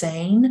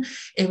insane.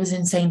 It was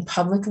insane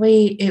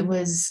publicly. It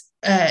was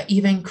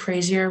even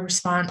crazier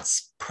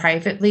response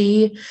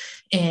privately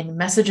in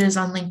messages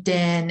on LinkedIn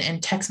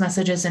and text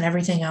messages and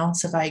everything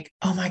else of like,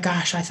 oh my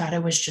gosh, I thought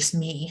it was just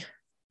me.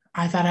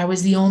 I thought I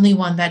was the only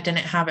one that didn't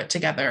have it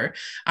together.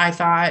 I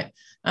thought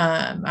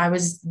I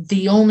was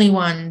the only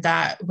one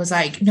that was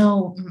like,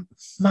 no,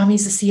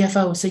 mommy's the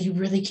CFO, so you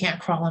really can't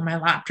crawl on my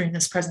lap during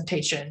this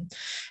presentation.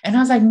 And I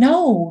was like,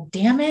 no,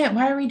 damn it.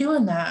 Why are we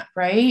doing that?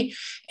 Right.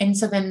 And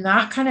so then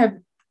that kind of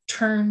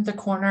turned the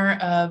corner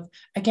of,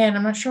 again,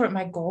 I'm not sure what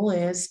my goal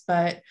is,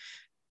 but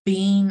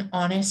being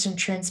honest and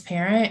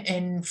transparent,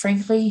 and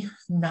frankly,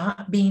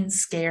 not being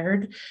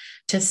scared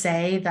to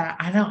say that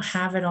I don't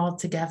have it all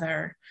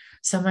together.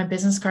 So my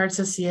business card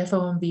says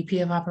CFO and VP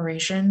of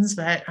operations,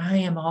 but I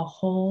am a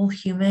whole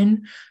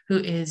human who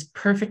is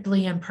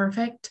perfectly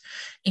imperfect,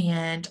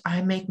 and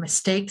I make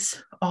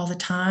mistakes all the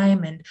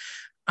time. And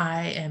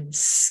I am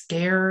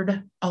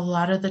scared a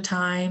lot of the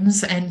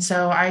times. And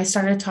so I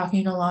started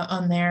talking a lot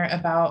on there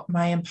about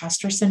my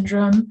imposter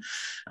syndrome.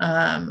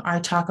 I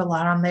talk a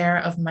lot on there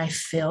of my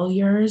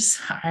failures.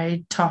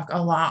 I talk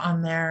a lot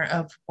on there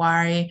of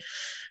why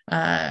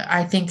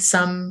I think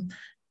some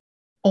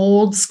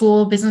old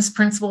school business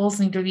principles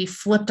need to be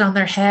flipped on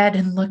their head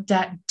and looked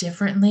at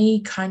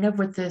differently, kind of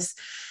with this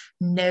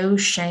no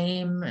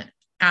shame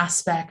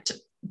aspect,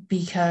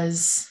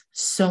 because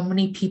so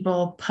many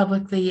people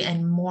publicly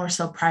and more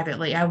so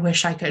privately, I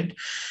wish I could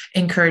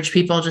encourage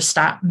people to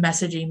stop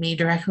messaging me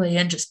directly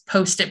and just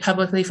post it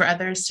publicly for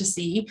others to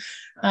see,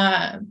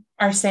 are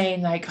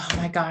saying like, oh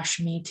my gosh,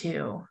 me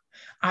too.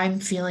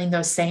 I'm feeling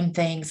those same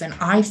things. And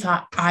I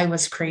thought I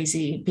was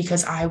crazy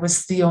because I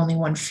was the only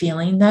one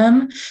feeling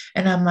them.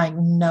 And I'm like,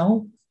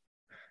 no,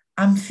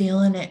 I'm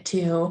feeling it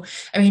too.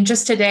 I mean,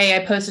 just today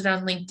I posted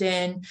on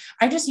LinkedIn.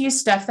 I just use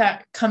stuff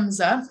that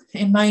comes up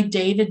in my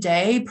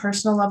day-to-day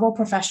personal level,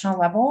 professional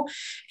level.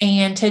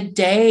 And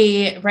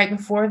today, right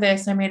before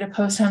this, I made a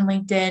post on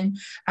LinkedIn.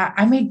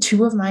 I made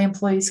 2 of my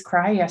employees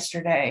cry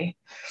yesterday,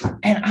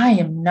 and I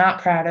am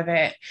not proud of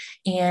it.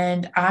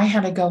 And I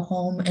had to go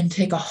home and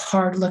take a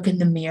hard look in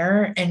the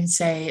mirror and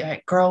say,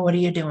 like, girl, what are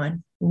you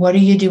doing? What are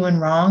you doing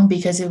wrong?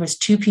 Because it was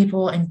 2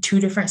 people in 2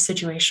 different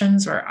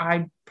situations where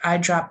I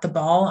dropped the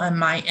ball on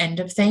my end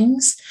of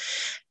things.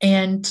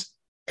 And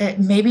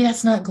maybe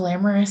that's not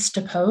glamorous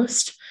to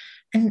post.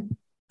 And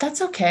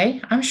that's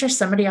okay. I'm sure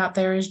somebody out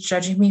there is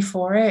judging me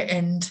for it.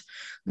 And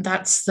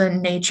that's the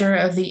nature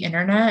of the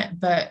internet.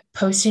 But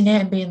posting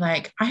it and being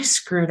like, I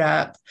screwed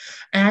up,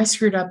 and I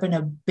screwed up in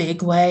a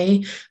big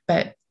way,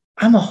 but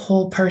I'm a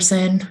whole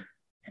person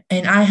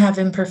and I have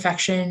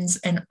imperfections,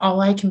 and all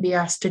I can be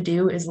asked to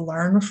do is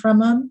learn from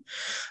them,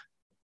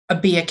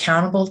 be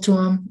accountable to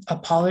them,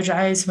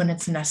 apologize when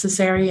it's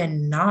necessary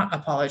and not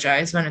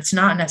apologize when it's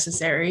not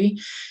necessary,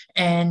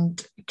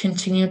 and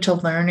continue to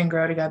learn and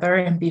grow together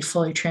and be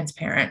fully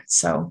transparent.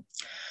 So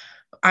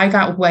I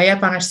got way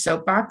up on a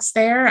soapbox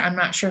there. I'm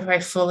not sure if I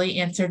fully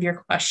answered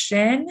your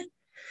question.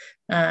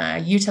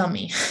 You tell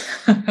me.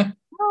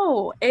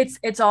 No,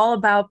 it's all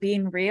about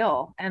being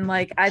real. And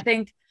like, I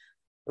think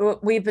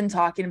we've been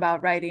talking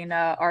about writing an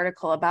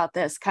article about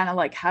this, kind of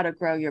like how to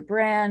grow your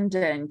brand.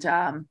 And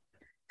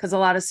because a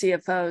lot of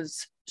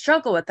CFOs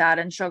struggle with that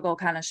and struggle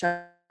kind of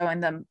showing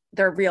them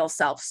their real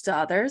selves to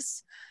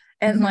others.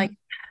 And like,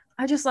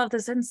 I just love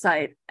this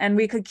insight. And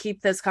we could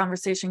keep this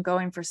conversation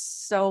going for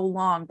so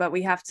long, but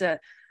we have to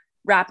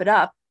wrap it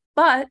up.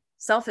 But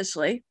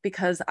selfishly,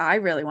 because I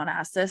really want to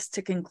ask this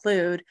to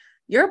conclude,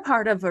 you're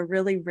part of a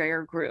really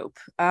rare group.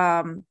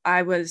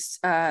 I was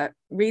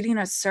reading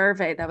a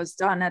survey that was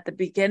done at the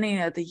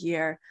beginning of the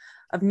year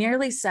of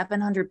nearly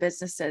 700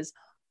 businesses.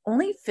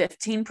 Only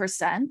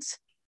 15%,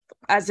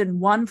 as in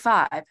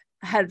 1/5,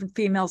 had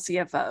female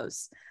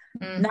CFOs.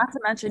 Not to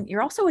mention,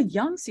 you're also a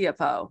young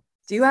CFO.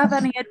 Do you have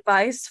any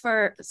advice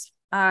for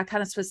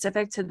kind of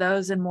specific to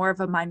those in more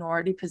of a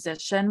minority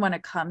position when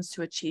it comes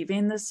to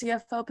achieving the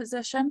CFO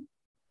position?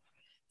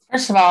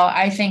 First of all,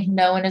 I think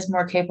no one is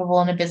more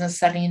capable in a business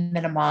setting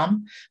than a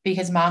mom,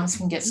 because moms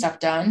can get stuff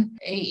done.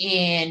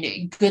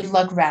 And good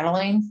luck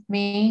rattling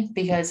me,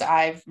 because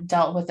I've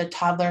dealt with a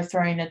toddler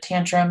throwing a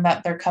tantrum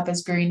that their cup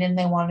is green and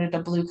they wanted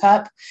a blue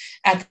cup,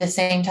 at the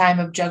same time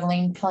of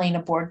juggling playing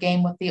a board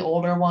game with the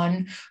older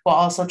one while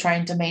also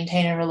trying to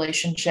maintain a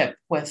relationship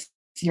with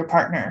your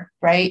partner,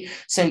 right?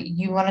 So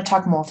you want to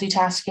talk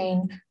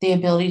multitasking, the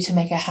ability to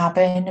make it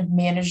happen,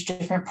 manage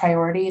different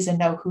priorities, and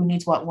know who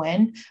needs what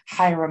when.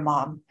 Hire a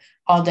mom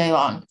all day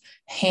long,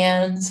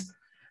 hands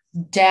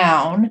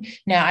down.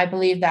 Now, I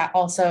believe that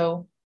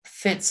also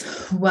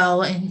fits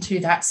well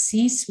into that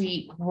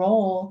C-suite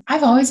role.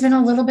 I've always been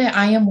a little bit,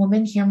 I am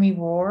woman, hear me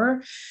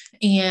roar,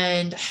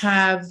 and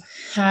have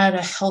had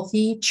a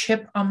healthy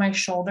chip on my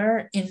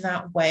shoulder in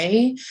that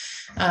way.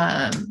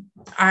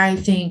 I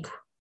think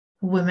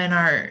women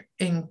are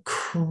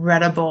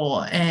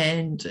incredible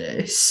and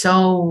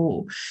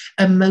so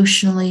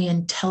emotionally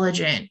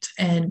intelligent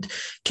and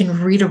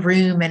can read a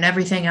room and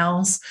everything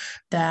else,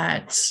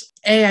 that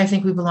I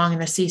think we belong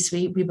in a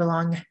C-suite. We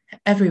belong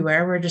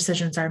everywhere where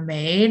decisions are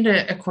made,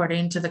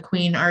 according to the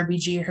Queen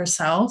RBG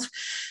herself.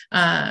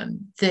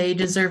 They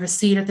deserve a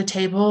seat at the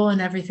table and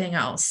everything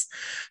else.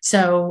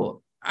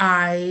 So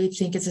I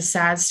think it's a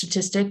sad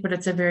statistic, but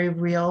it's a very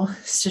real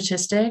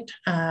statistic.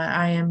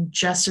 I am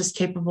just as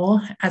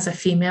capable as a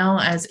female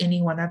as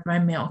any one of my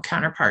male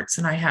counterparts,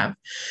 and I have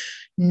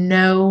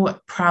no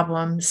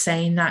problem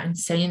saying that and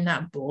saying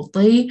that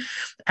boldly.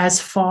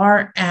 As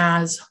far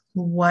as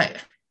what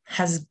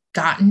has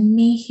gotten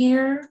me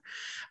here,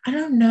 I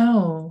don't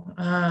know.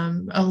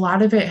 A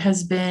lot of it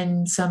has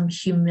been some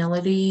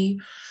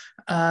humility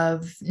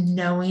of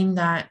knowing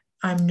that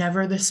I'm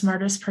never the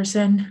smartest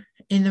person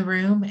in the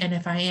room. And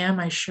if I am,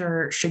 I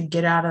sure should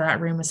get out of that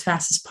room as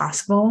fast as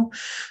possible.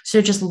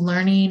 So just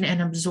learning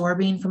and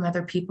absorbing from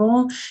other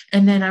people.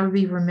 And then I would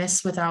be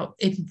remiss without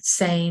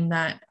saying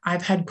that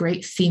I've had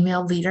great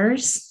female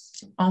leaders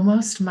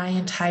almost my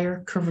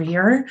entire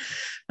career.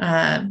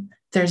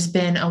 there's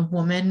been a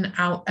woman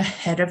out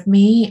ahead of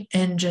me,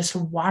 and just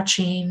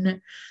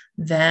watching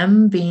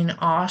them, being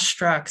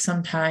awestruck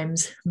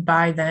sometimes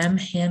by them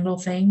handle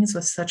things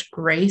with such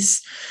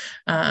grace,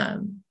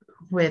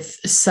 with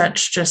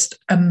such just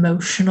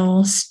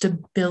emotional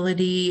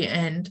stability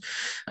and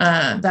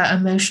that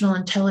emotional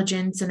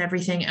intelligence and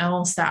everything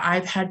else, that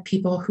I've had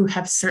people who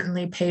have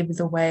certainly paved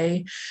the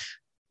way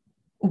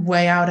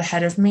out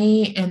ahead of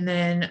me. And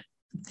then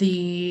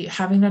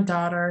having a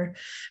daughter,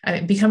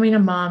 becoming a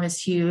mom is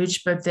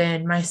huge, but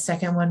then my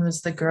second one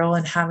was the girl,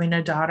 and having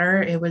a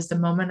daughter, it was the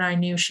moment I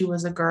knew she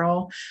was a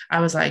girl,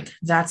 I was like,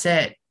 that's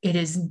it. It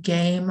is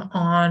game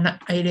on.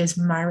 It is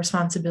my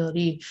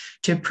responsibility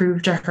to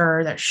prove to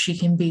her that she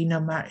can be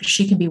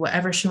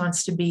whatever she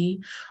wants to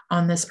be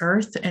on this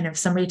earth. And if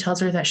somebody tells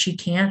her that she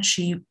can't,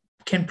 she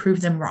can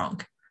prove them wrong.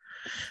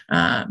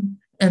 And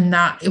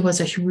that it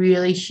was a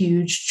really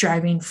huge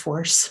driving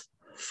force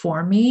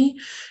for me.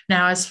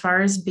 Now, as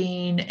far as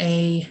being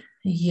a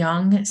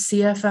young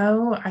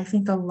CFO, I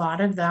think a lot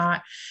of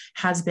that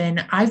has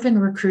been, I've been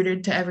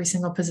recruited to every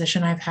single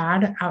position I've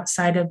had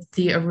outside of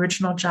the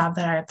original job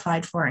that I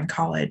applied for in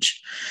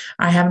college.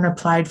 I've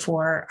applied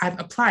for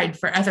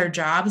other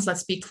jobs.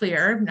 Let's be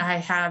clear. I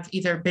have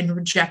either been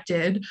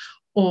rejected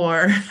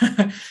or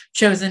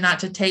chosen not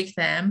to take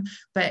them.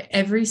 But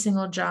every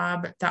single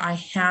job that I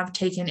have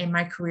taken in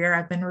my career,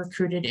 I've been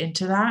recruited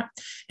into that.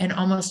 And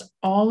almost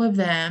all of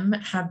them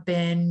have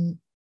been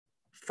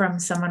from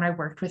someone I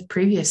worked with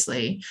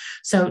previously.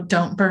 So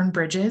don't burn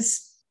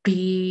bridges.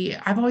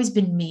 I've always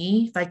been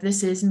me, like,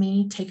 this is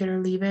me, take it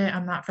or leave it.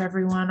 I'm not for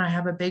everyone. I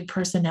have a big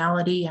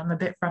personality. I'm a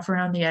bit rough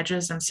around the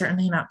edges. I'm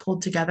certainly not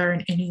pulled together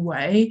in any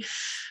way.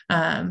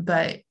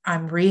 But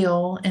I'm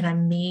real and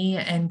I'm me,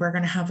 and we're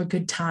going to have a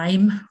good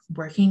time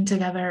working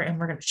together, and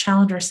we're going to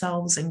challenge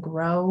ourselves and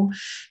grow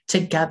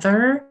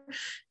together.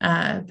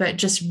 But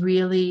just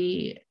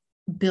really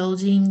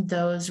building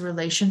those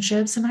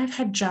relationships. And I've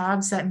had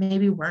jobs that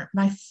maybe weren't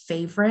my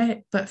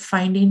favorite, but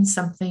finding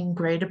something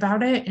great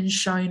about it and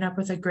showing up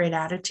with a great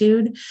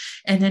attitude,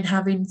 and then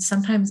having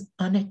sometimes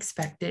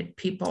unexpected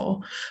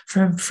people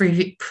from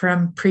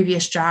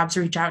previous jobs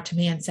reach out to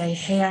me and say,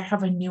 hey, I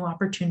have a new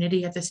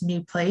opportunity at this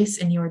new place,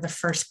 and you were the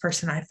first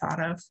person I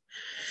thought of.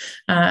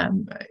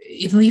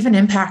 It'll leave an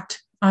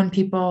impact on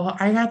people.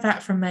 I got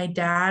that from my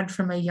dad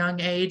from a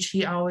young age.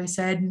 He always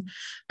said,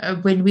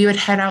 when we would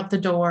head out the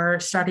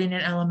door, starting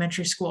in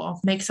elementary school,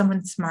 make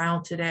someone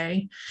smile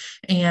today.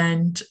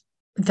 And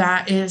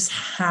that is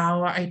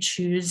how I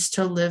choose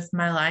to live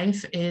my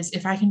life, is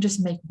if I can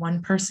just make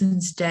one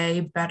person's day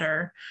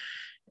better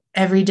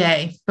every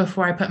day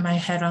before I put my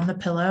head on the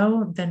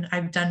pillow, then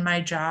I've done my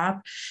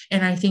job.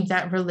 And I think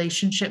that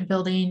relationship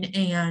building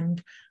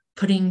and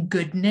putting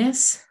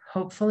goodness,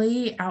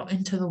 hopefully, out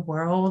into the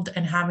world,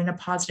 and having a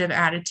positive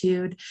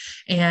attitude.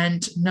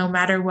 And no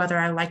matter whether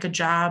I like a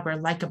job or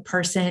like a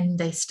person,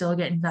 they still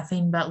get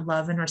nothing but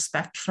love and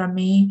respect from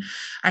me.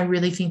 I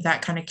really think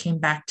that kind of came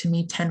back to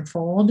me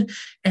tenfold.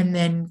 And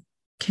then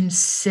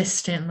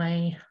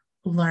consistently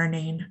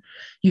learning.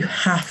 You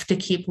have to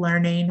keep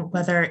learning,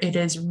 whether it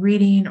is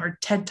reading or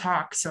TED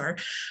Talks or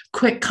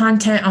quick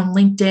content on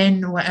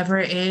LinkedIn, whatever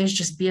it is,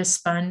 just be a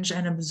sponge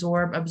and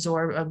absorb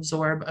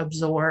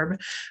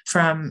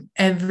from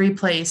every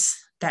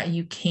place that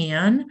you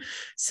can,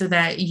 so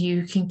that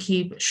you can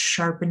keep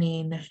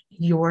sharpening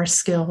your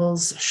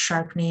skills,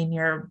 sharpening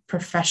your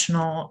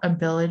professional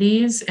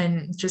abilities,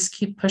 and just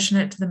keep pushing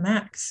it to the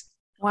max.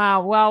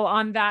 Wow. Well,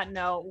 on that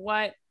note,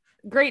 what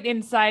great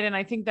insight. And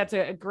I think that's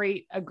a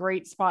great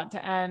spot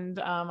to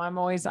end. I'm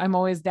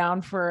always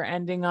down for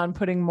ending on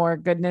putting more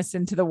goodness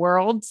into the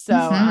world. So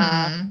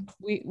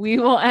we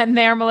will end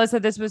there. Melissa,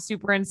 this was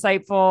super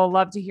insightful.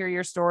 Love to hear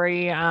your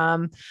story.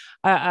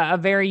 A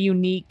very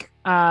unique,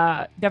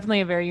 definitely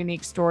a very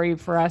unique story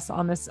for us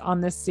on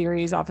this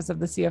series, Office of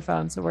the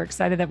CFO. And so we're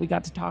excited that we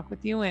got to talk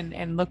with you,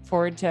 and look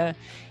forward to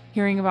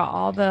hearing about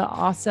all the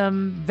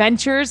awesome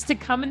ventures to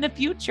come in the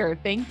future.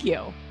 Thank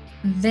you.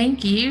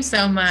 Thank you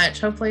so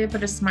much. Hopefully I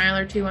put a smile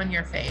or two on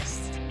your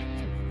face.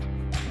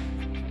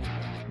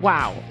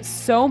 Wow.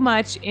 So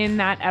much in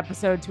that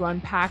episode to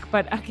unpack.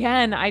 But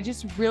again, I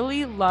just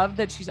really love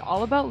that she's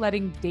all about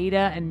letting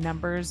data and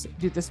numbers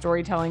do the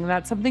storytelling.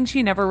 That's something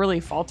she never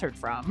really faltered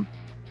from.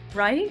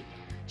 Right?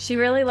 She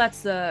really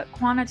lets the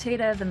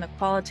quantitative and the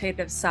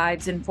qualitative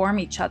sides inform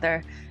each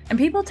other. And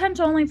people tend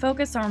to only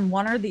focus on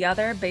one or the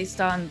other based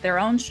on their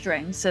own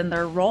strengths and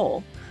their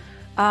role.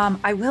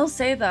 I will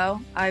say, though,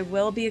 I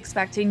will be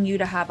expecting you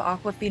to have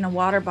Aquafina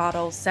water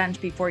bottles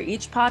sent before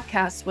each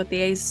podcast with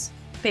the ace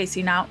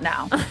facing out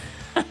now.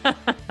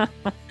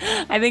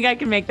 I think I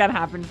can make that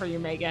happen for you,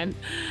 Megan.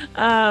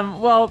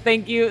 Well,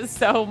 thank you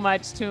so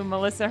much to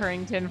Melissa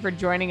Hurrington for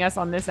joining us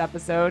on this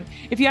episode.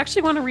 If you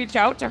actually want to reach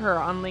out to her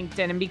on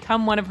LinkedIn and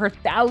become one of her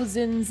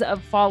thousands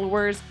of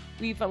followers,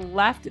 we've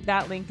left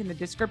that link in the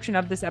description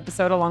of this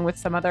episode, along with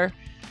some other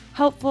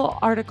helpful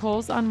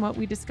articles on what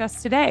we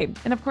discussed today.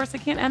 And of course, I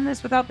can't end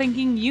this without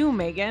thanking you,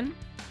 Megan.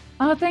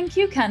 Oh, thank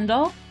you,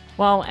 Kendall.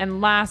 Well,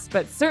 and last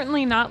but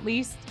certainly not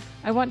least,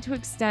 I want to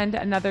extend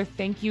another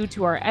thank you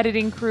to our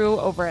editing crew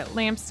over at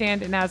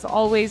Lampstand, and as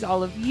always,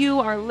 all of you,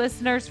 our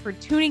listeners, for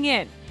tuning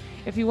in.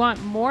 If you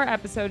want more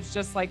episodes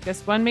just like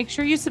this one, make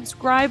sure you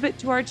subscribe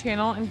to our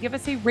channel and give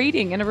us a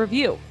rating and a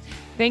review.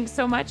 Thanks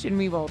so much, and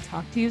we will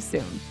talk to you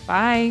soon.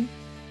 Bye.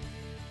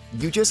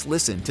 You just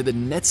listened to the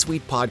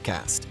NetSuite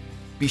podcast.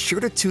 Be sure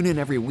to tune in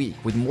every week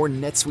with more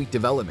NetSuite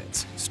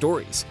developments,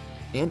 stories,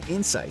 and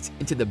insights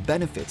into the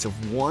benefits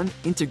of one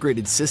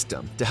integrated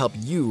system to help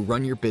you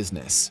run your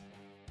business.